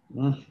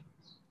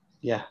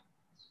 Yeah.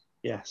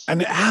 Yes.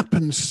 And it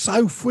happens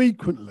so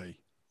frequently.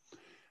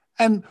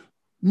 And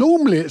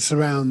normally it's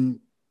around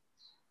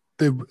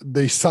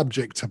the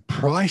subject of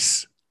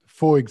price,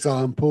 for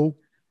example.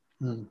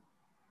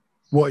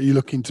 What are you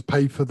looking to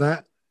pay for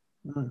that?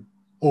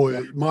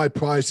 Or my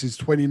price is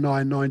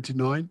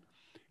 $29.99.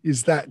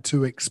 Is that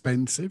too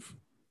expensive?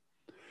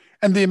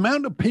 And the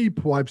amount of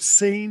people I've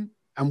seen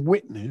and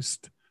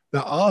witnessed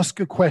that ask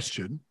a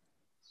question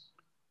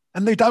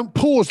and they don't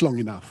pause long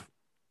enough.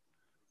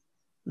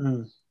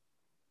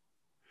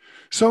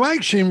 So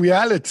actually, in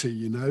reality,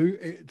 you know,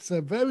 it's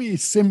a very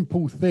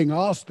simple thing.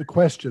 Ask the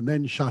question,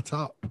 then shut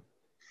up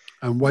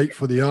and wait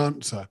for the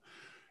answer.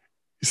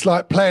 It's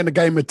like playing a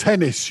game of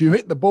tennis. You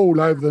hit the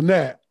ball over the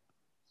net.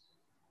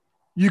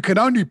 You can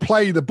only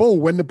play the ball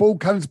when the ball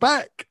comes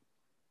back.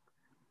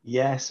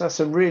 Yes,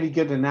 that's a really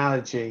good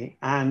analogy.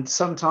 And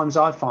sometimes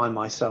I find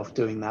myself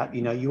doing that.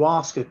 You know, you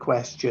ask a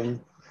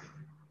question,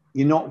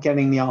 you're not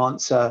getting the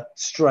answer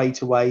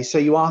straight away. So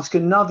you ask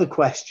another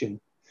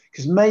question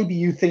because maybe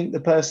you think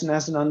the person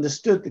hasn't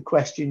understood the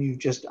question you've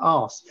just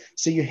asked.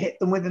 So you hit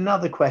them with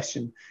another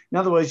question. In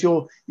other words,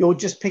 you're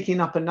just picking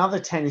up another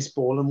tennis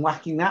ball and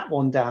whacking that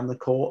one down the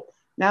court.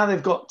 Now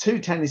they've got two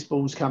tennis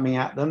balls coming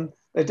at them.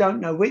 They don't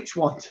know which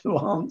one to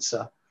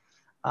answer.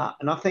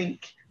 And I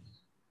think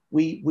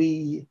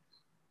when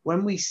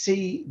we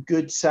see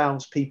good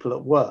salespeople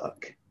at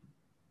work,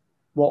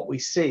 what we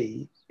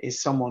see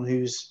is someone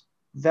who's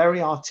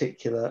very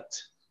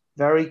articulate,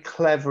 very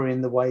clever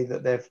in the way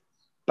that they've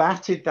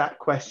batted that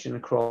question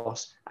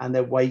across and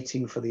they're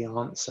waiting for the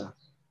answer,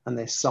 and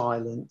they're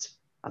silent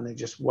and they're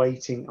just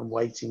waiting and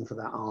waiting for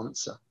that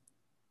answer.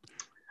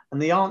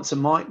 And the answer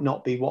might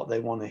not be what they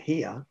want to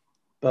hear,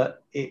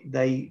 but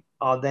they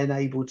are then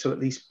able to at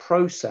least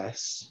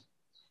process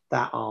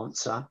that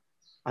answer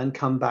and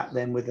come back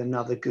then with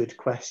another good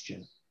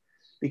question.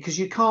 Because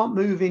you can't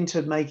move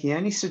into making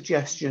any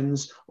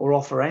suggestions or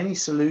offer any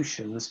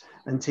solutions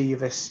until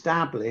you've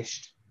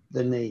established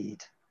the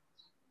need.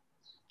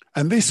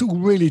 And this all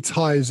really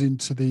ties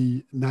into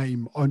the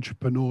name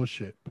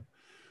entrepreneurship.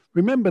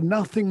 Remember,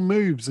 nothing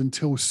moves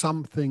until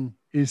something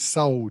is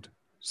sold,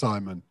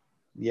 Simon.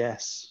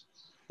 Yes,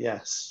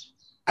 yes.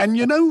 And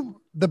you know,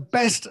 the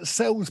best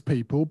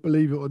salespeople,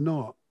 believe it or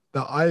not,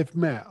 that I've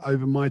met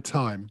over my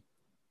time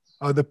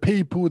are the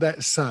people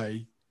that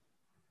say,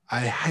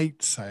 I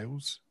hate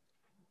sales.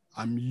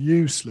 I'm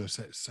useless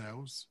at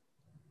sales.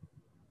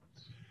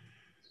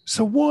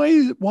 So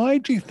why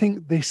do you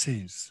think this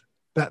is,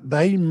 that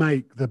they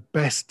make the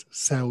best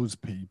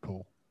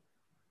salespeople?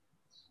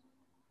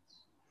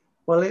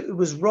 Well, it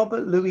was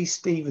Robert Louis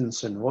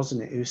Stevenson,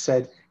 wasn't it, who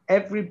said,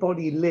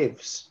 everybody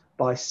lives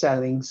by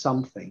selling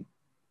something.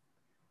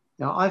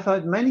 Now, I've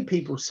heard many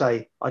people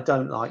say, I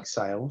don't like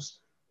sales,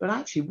 but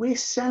actually we're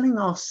selling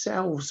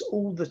ourselves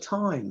all the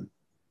time.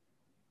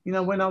 You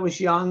know, when I was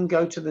young,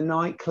 go to the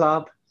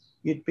nightclub,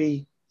 you'd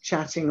be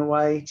chatting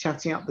away,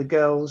 chatting up the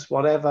girls,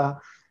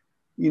 whatever.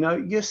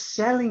 You're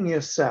selling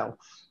yourself,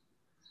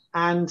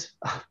 and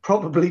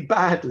probably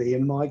badly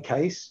in my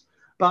case.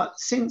 But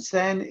since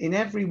then, in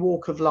every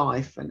walk of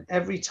life and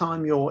every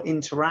time you're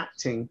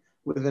interacting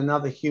with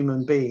another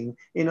human being,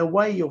 in a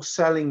way, you're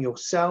selling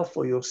yourself,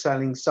 or you're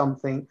selling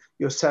something,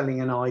 you're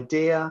selling an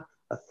idea,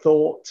 a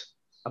thought,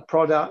 a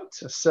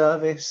product, a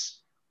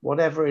service,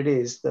 whatever it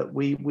is that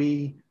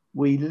we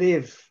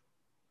live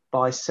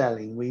by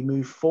selling. We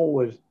move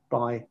forward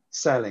by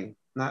selling.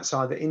 And that's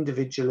either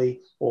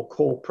individually or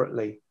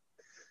corporately.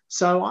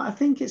 So I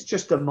think it's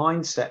just a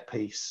mindset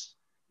piece,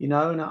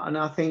 and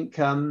I think,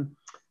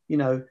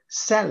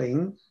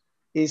 selling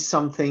is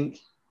something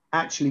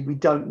actually we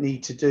don't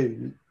need to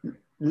do.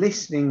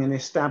 Listening and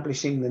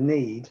establishing the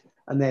need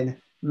and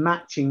then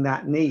matching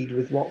that need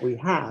with what we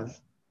have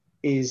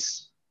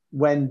is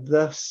when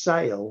the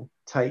sale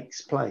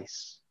takes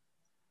place.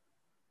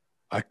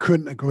 I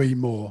couldn't agree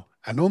more.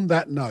 And on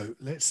that note,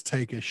 let's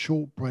take a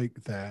short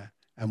break there.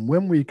 And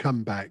when we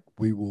come back,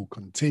 we will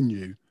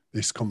continue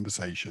this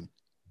conversation.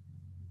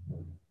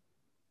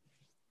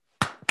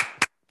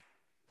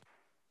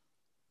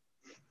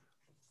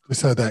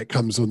 So that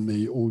comes on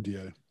the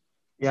audio.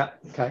 Yeah.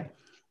 Okay.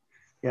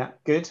 Yeah.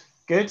 Good.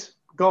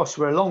 Gosh,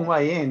 we're a long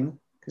way in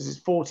because it's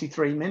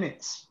 43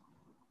 minutes.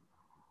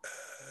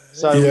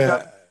 So we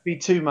don't be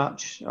too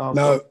much. Oh,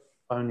 no. God,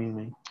 phoning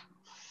me.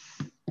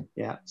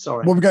 Yeah.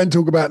 Sorry. What are we going to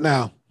talk about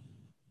now?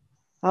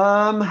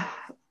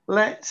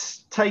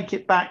 Let's take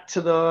it back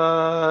to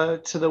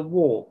the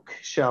walk,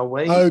 shall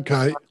we?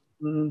 Okay.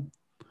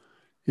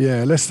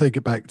 Yeah, let's take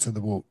it back to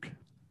the walk.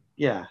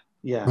 Yeah.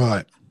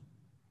 Right.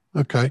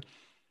 Okay.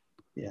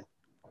 Yeah.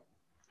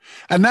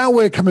 And now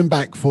we're coming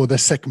back for the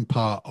second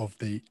part of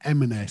the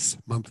M&S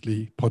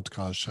monthly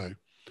podcast show.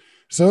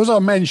 So as I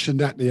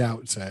mentioned at the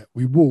outset,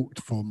 we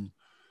walked from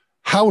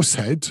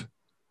Househead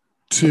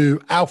to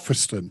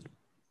Alfriston,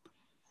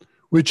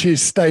 which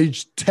is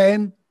stage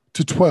 10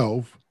 to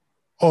 12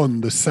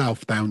 on the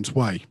South Downs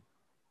Way.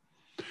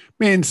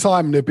 Me and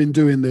Simon have been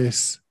doing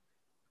this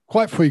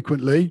quite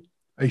frequently,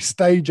 a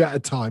stage at a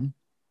time.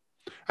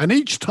 And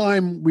each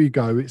time we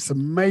go, it's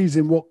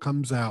amazing what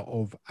comes out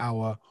of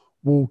our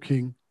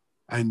walking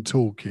and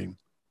talking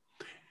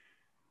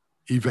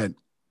event.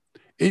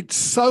 It's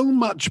so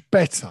much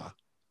better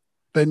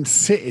than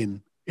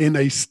sitting in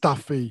a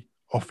stuffy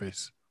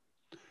office.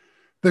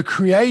 The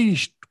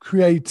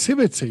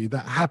creativity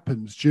that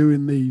happens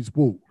during these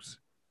walks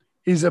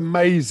is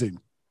amazing.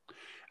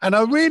 And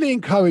I really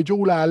encourage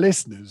all our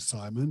listeners,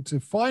 Simon, to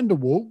find a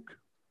walk,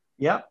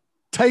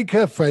 take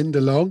a friend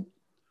along,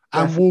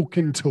 and walk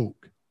and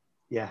talk.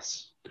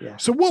 Yes.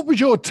 So what was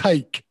your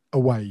take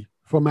away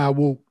from our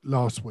walk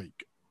last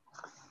week?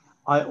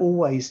 I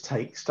always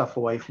take stuff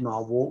away from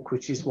our walk,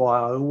 which is why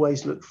I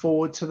always look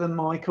forward to them,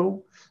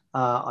 Michael.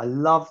 I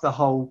love the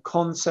whole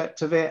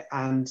concept of it,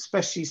 and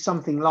especially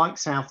something like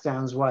South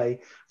Downs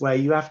Way, where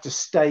you have to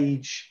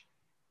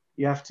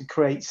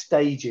create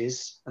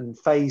stages and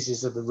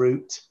phases of the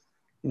route.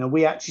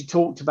 We actually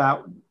talked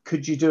about,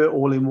 could you do it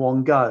all in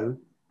one go?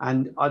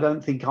 And I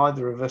don't think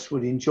either of us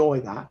would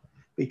enjoy that,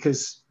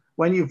 because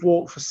when you've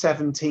walked for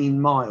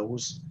 17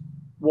 miles,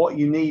 what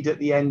you need at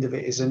the end of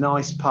it is a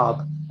nice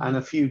pub and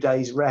a few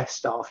days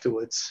rest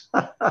afterwards.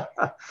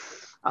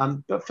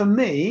 But for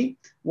me,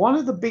 one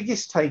of the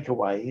biggest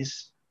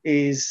takeaways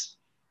is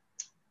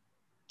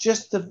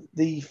just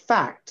the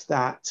fact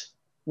that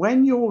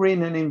when you're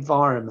in an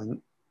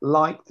environment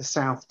like the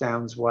South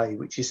Downs Way,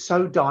 which is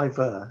so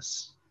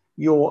diverse,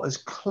 you're as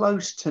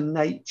close to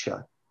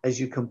nature as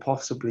you can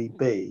possibly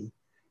be.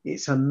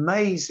 It's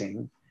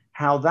amazing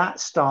how that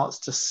starts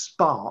to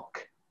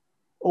spark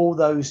all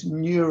those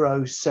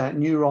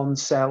neuron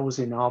cells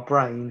in our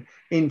brain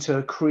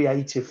into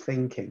creative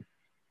thinking.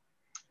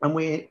 And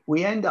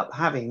we end up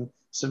having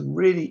some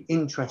really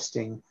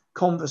interesting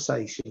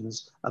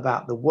conversations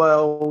about the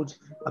world,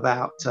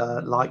 about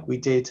like we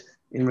did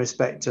in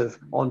respect of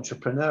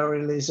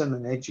entrepreneurialism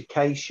and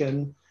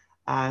education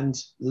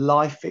and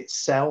life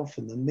itself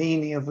and the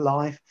meaning of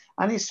life.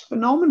 And it's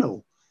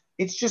phenomenal.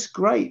 It's just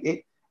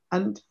great.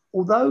 And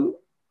although,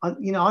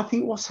 I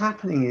think what's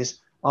happening is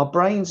our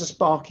brains are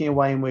sparking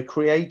away and we're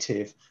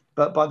creative,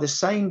 but by the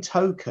same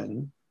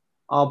token,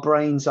 our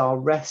brains are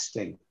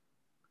resting.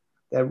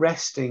 They're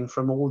resting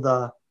from all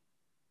the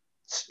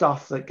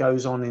stuff that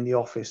goes on in the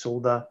office, all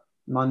the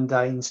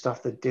mundane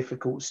stuff, the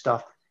difficult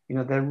stuff.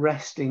 They're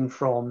resting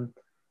from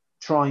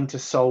trying to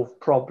solve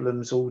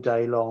problems all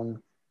day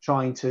long,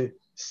 trying to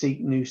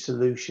seek new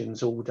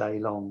solutions all day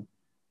long.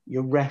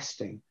 You're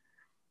resting.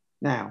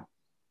 Now,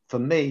 for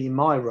me,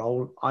 my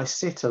role, I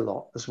sit a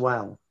lot as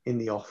well in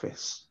the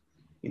office,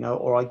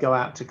 or I go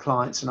out to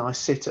clients and I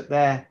sit at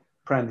their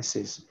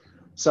premises.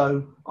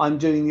 So I'm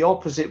doing the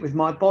opposite with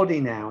my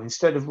body now.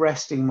 Instead of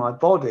resting my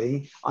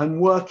body, I'm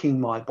working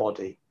my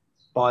body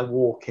by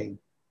walking.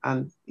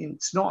 And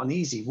it's not an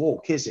easy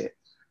walk, is it?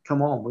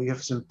 Come on, we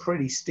have some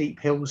pretty steep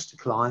hills to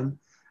climb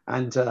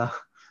and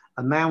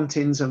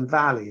mountains and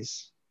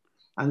valleys.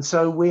 And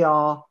so we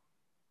are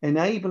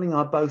enabling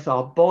both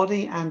our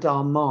body and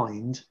our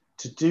mind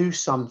to do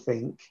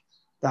something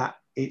that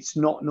it's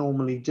not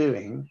normally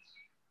doing.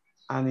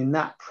 And in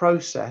that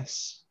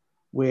process,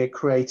 we're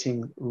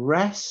creating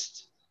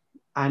rest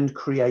and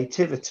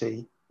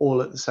creativity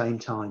all at the same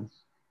time.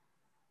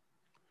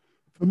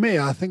 For me,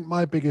 I think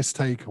my biggest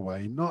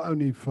takeaway, not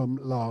only from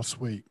last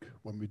week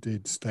when we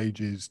did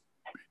stages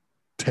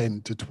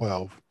 10 to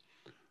 12,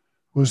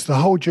 was the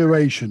whole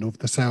duration of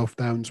the South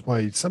Downs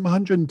Way, some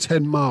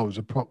 110 miles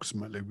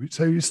approximately.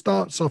 So it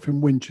starts off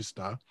in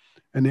Winchester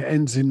and it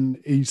ends in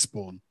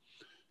Eastbourne.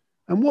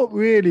 And what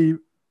really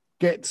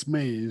gets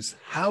me is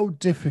how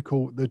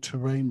difficult the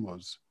terrain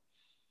was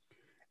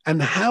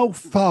and how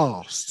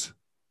fast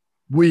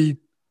we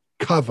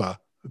cover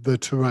the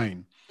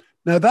terrain.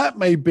 Now, that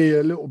may be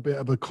a little bit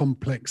of a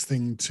complex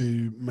thing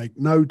to make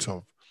note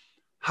of.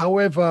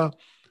 However,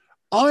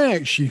 I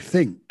actually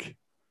think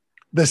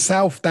the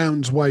South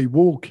Downs Way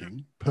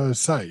walking per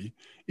se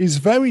is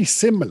very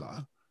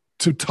similar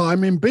to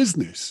time in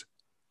business,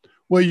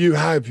 where you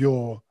have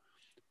your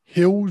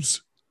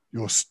hills,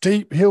 your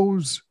steep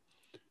hills,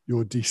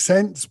 your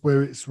descents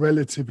where it's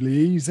relatively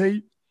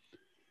easy.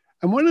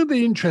 And one of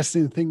the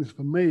interesting things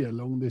for me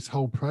along this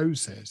whole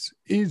process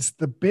is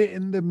the bit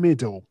in the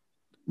middle.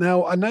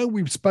 Now, I know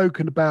we've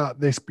spoken about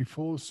this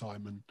before,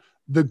 Simon,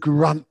 the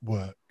grunt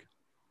work.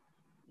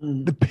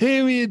 The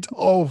period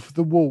of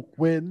the walk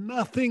where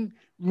nothing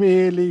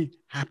really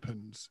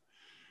happens.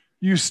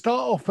 You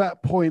start off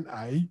at point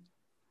A,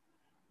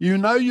 you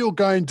know you're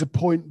going to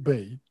point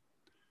B.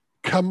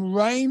 Come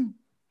rain,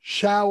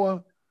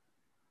 shower,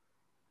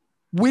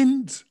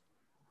 wind,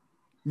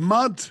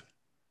 mud,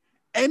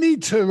 any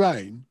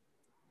terrain,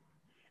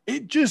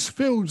 it just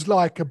feels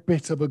like a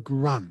bit of a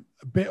grunt,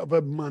 a bit of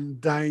a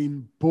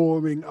mundane,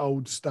 boring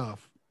old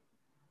stuff.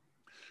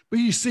 But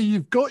you see,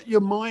 you've got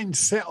your mind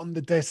set on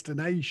the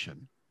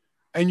destination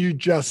and you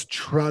just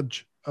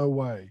trudge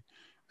away.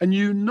 And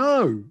you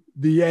know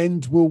the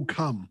end will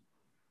come.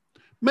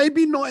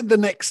 Maybe not in the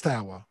next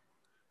hour,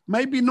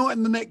 maybe not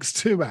in the next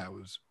 2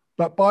 hours,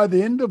 but by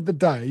the end of the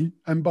day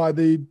and by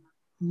the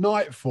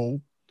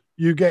nightfall,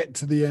 you get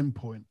to the end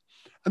point.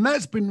 And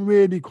that's been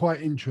really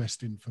quite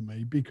interesting for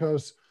me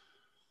because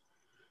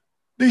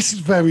this is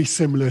very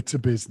similar to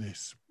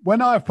business.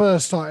 When I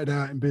first started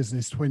out in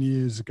business 20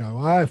 years ago,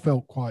 I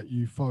felt quite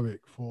euphoric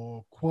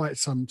for quite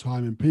some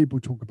time. And people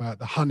talk about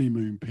the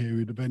honeymoon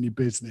period of any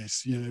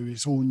business. You know,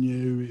 it's all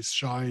new, it's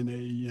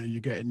shiny, you know,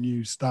 you're getting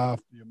new stuff,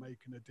 you're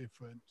making a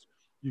difference.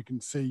 You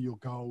can see your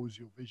goals,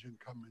 your vision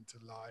coming to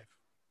life.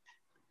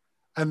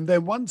 And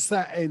then once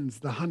that ends,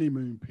 the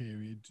honeymoon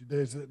period,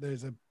 there's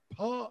a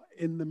part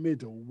in the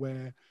middle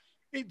where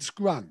it's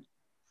grunt.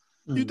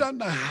 You don't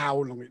know how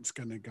long it's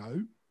going to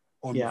go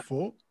on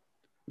foot,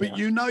 but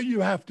you know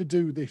you have to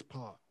do this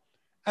part.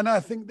 And I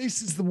think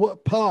this is the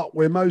part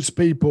where most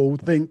people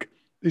think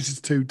this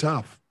is too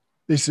tough.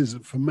 This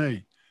isn't for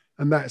me.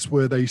 And that's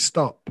where they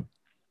stop.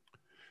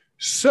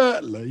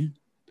 Certainly,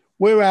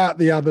 we're out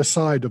the other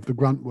side of the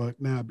grunt work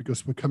now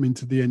because we're coming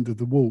to the end of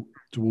the walk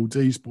towards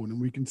Eastbourne and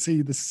we can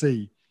see the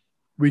sea.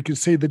 We can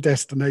see the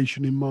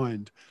destination in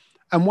mind.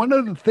 And one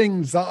of the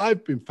things that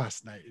I've been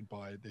fascinated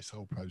by this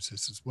whole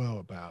process as well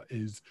about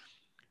is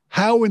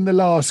how in the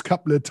last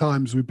couple of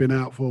times we've been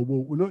out for a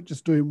walk, we're not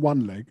just doing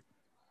one leg,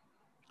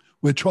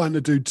 we're trying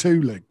to do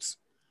 2 legs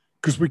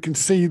because we can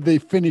see the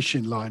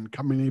finishing line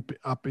coming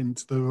up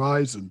into the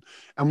horizon.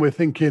 And we're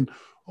thinking,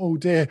 oh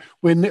dear,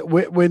 we're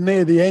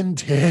near the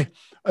end here.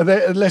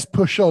 Let's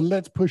push on,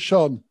 let's push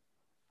on.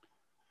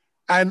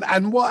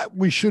 And what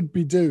we should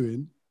be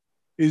doing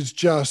is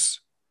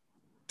just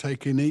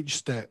taking each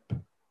step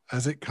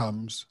as it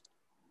comes,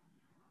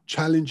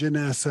 challenging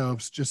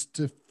ourselves just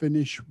to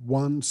finish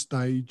one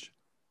stage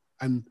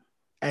and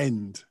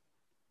end,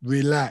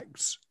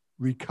 relax,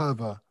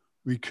 recover,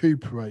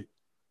 recuperate,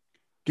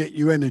 get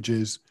your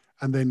energies,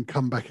 and then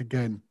come back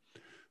again.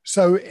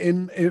 So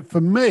for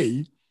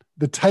me,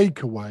 the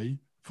takeaway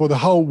for the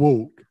whole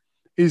walk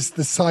is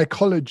the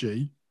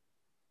psychology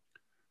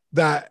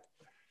that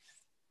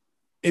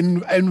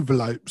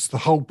envelopes the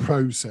whole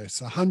process.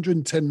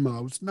 110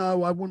 miles.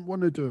 No, I wouldn't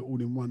want to do it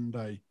all in one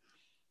day.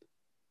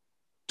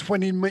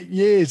 20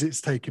 years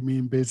it's taken me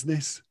in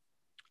business.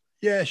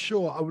 Yeah,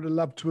 sure, I would have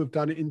loved to have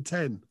done it in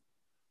 10,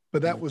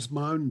 but that was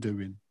my own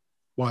doing,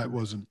 why it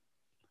wasn't.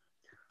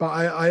 But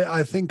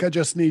I think I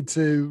just need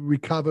to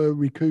recover,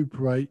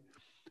 recuperate,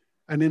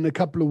 and in a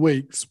couple of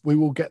weeks, we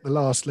will get the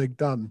last leg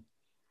done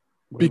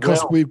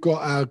because we've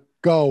got our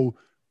goal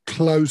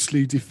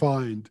closely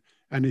defined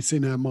and it's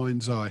in our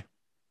mind's eye.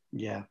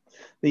 Yeah.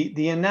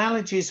 The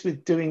analogies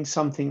with doing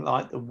something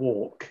like the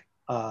walk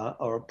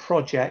or a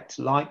project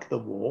like the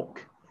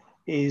walk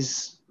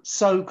is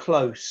so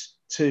close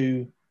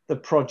to the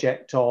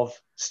project of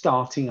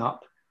starting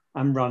up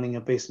and running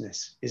a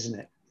business, isn't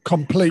it?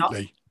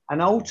 Completely.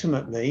 And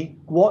ultimately,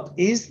 what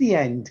is the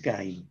end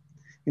game?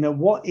 You know,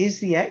 what is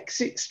the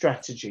exit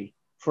strategy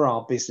for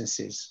our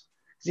businesses?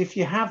 Because if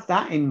you have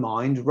that in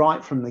mind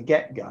right from the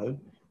get-go,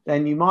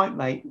 then you might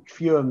make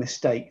fewer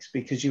mistakes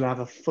because you have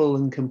a full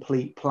and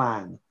complete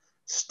plan.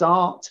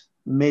 Start,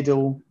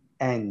 middle,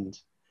 end.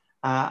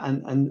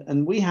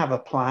 And we have a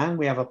plan.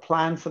 We have a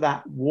plan for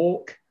that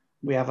walk.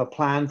 We have a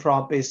plan for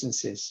our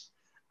businesses.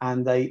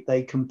 And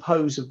they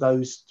compose of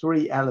those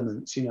three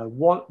elements. You know,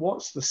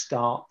 what's the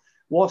start?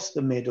 What's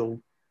the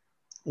middle?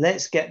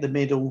 Let's get the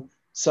middle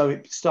so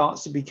it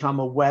starts to become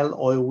a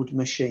well-oiled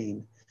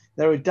machine.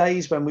 There are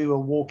days when we were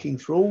walking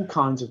through all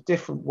kinds of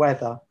different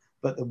weather,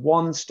 but the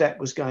one step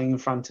was going in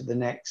front of the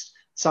next.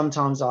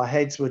 Sometimes our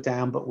heads were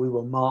down, but we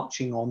were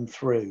marching on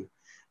through.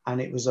 And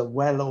it was a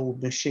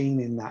well-oiled machine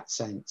in that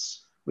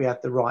sense. We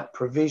had the right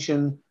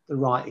provision, the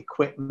right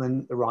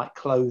equipment, the right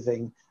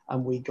clothing,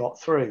 and we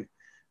got through.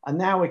 And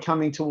now we're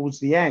coming towards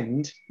the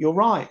end. You're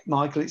right,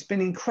 Michael. It's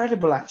been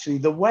incredible, actually.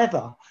 The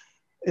weather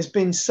has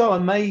been so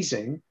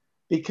amazing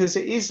because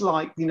it is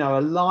like, you know,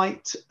 a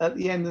light at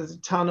the end of the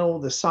tunnel,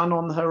 the sun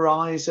on the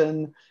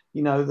horizon,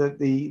 you know,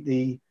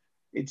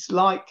 it's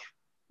like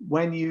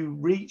when you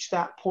reach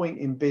that point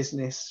in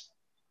business,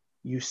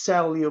 you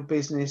sell your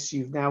business,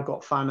 you've now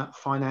got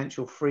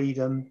financial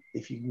freedom.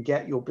 If you can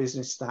get your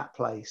business to that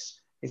place,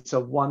 it's a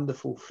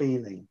wonderful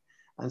feeling.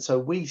 And so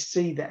we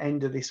see the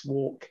end of this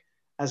walk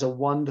as a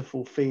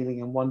wonderful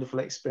feeling and wonderful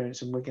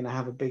experience. And we're going to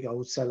have a big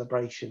old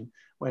celebration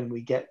when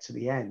we get to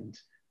the end.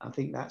 I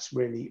think that's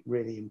really,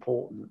 really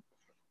important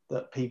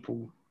that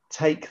people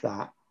take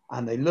that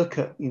and they look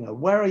at, you know,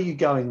 where are you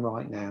going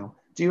right now?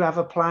 Do you have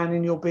a plan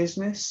in your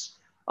business?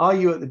 Are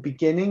you at the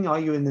beginning? Are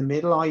you in the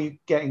middle? Are you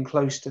getting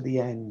close to the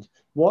end?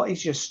 What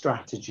is your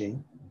strategy?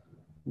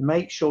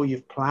 Make sure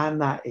you've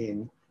planned that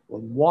in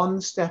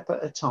one step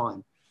at a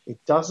time. It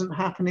doesn't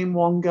happen in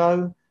one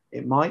go.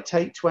 It might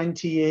take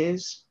 20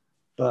 years,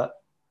 but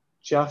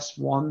just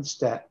one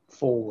step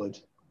forward,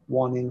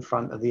 one in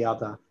front of the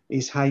other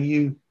is how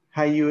you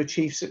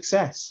achieve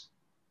success.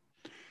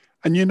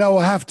 And, you know,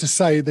 I have to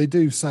say, they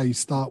do say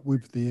start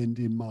with the end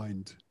in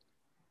mind.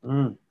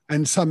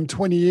 And some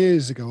 20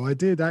 years ago, I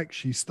did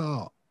actually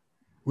start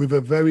with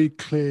a very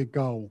clear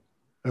goal,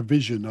 a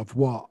vision of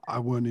what I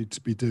wanted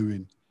to be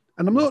doing.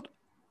 And I'm not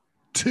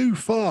too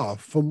far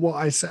from what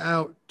I set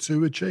out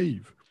to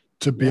achieve,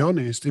 to be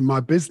honest, in my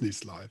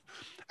business life.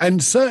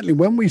 And certainly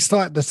when we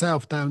started the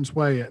South Downs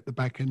Way at the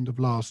back end of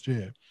last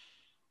year,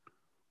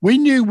 we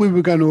knew we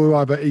were going to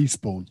arrive at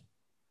Eastbourne.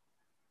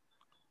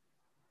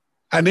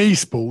 And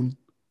Eastbourne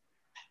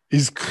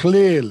is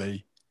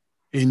clearly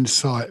in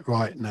sight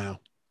right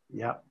now.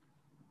 Yeah.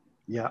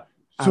 Yeah.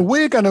 So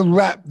we're going to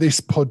wrap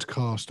this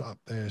podcast up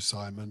there,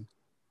 Simon.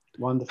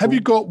 Wonderful. Have you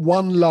got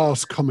one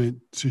last comment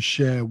to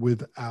share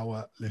with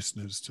our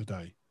listeners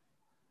today?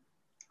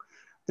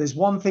 There's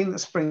one thing that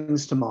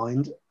springs to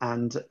mind,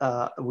 and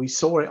we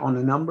saw it on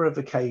a number of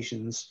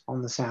occasions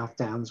on the South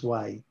Downs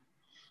Way.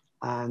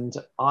 And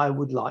I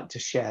would like to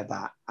share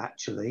that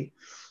actually,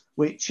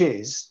 which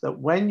is that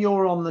when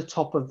you're on the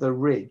top of the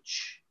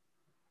ridge,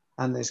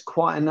 and there's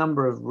quite a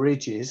number of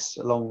ridges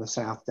along the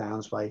South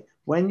Downs Way,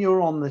 when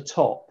you're on the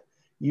top,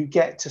 you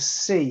get to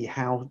see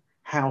how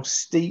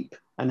steep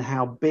and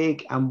how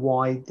big and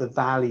wide the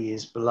valley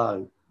is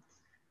below.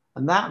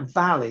 And that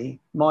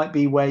valley might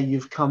be where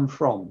you've come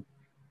from.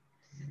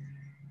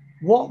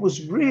 What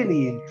was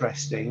really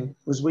interesting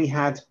was we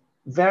had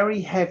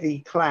very heavy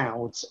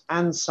clouds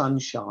and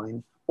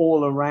sunshine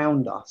all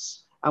around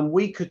us. And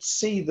we could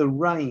see the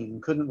rain,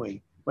 couldn't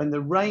we? When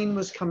the rain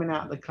was coming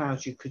out of the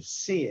clouds, you could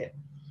see it.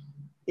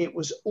 It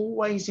was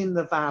always in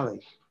the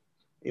valley.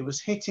 It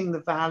was hitting the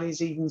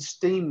valleys, even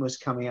steam was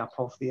coming up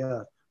off the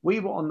earth. We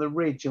were on the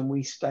ridge and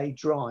we stayed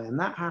dry. And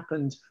that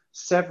happened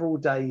several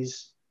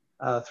days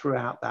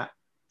throughout that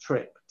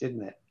trip,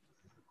 didn't it?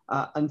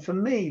 And for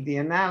me, the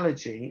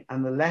analogy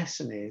and the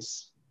lesson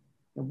is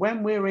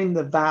when we're in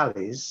the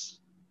valleys,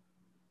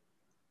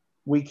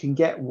 we can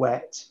get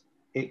wet.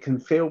 It can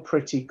feel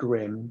pretty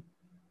grim,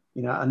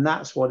 you know, and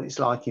that's what it's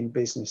like in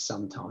business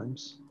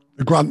sometimes.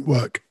 The grunt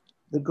work.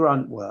 The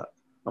grunt work.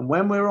 And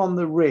when we're on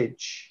the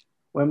ridge,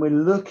 when we're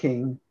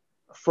looking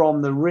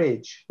from the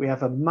ridge, we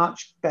have a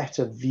much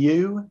better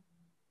view.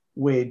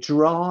 We're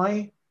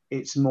dry.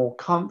 It's more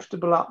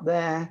comfortable up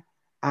there.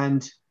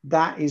 And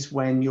that is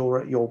when you're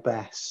at your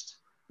best,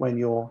 when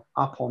you're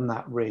up on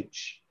that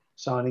ridge.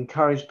 So I'd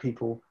encourage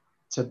people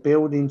to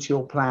build into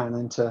your plan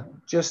and to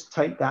just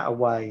take that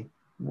away.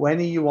 When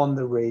are you on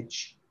the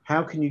ridge?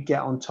 How can you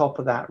get on top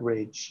of that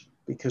ridge?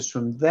 Because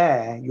from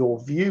there,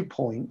 your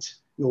viewpoint,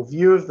 your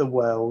view of the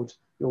world,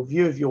 your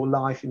view of your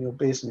life and your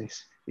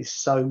business is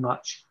so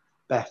much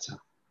better.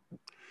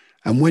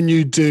 And when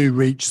you do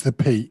reach the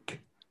peak,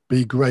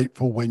 be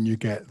grateful when you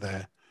get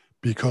there,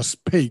 because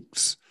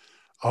peaks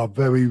are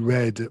very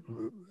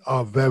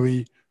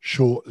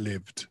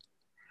short-lived.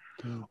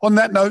 On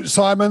that note,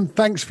 Simon,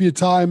 thanks for your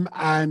time,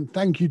 and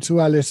thank you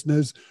to our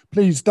listeners.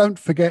 Please don't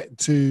forget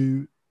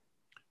to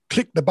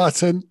click the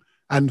button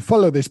and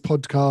follow this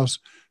podcast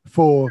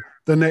for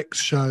the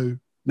next show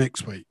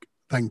next week.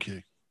 Thank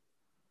you.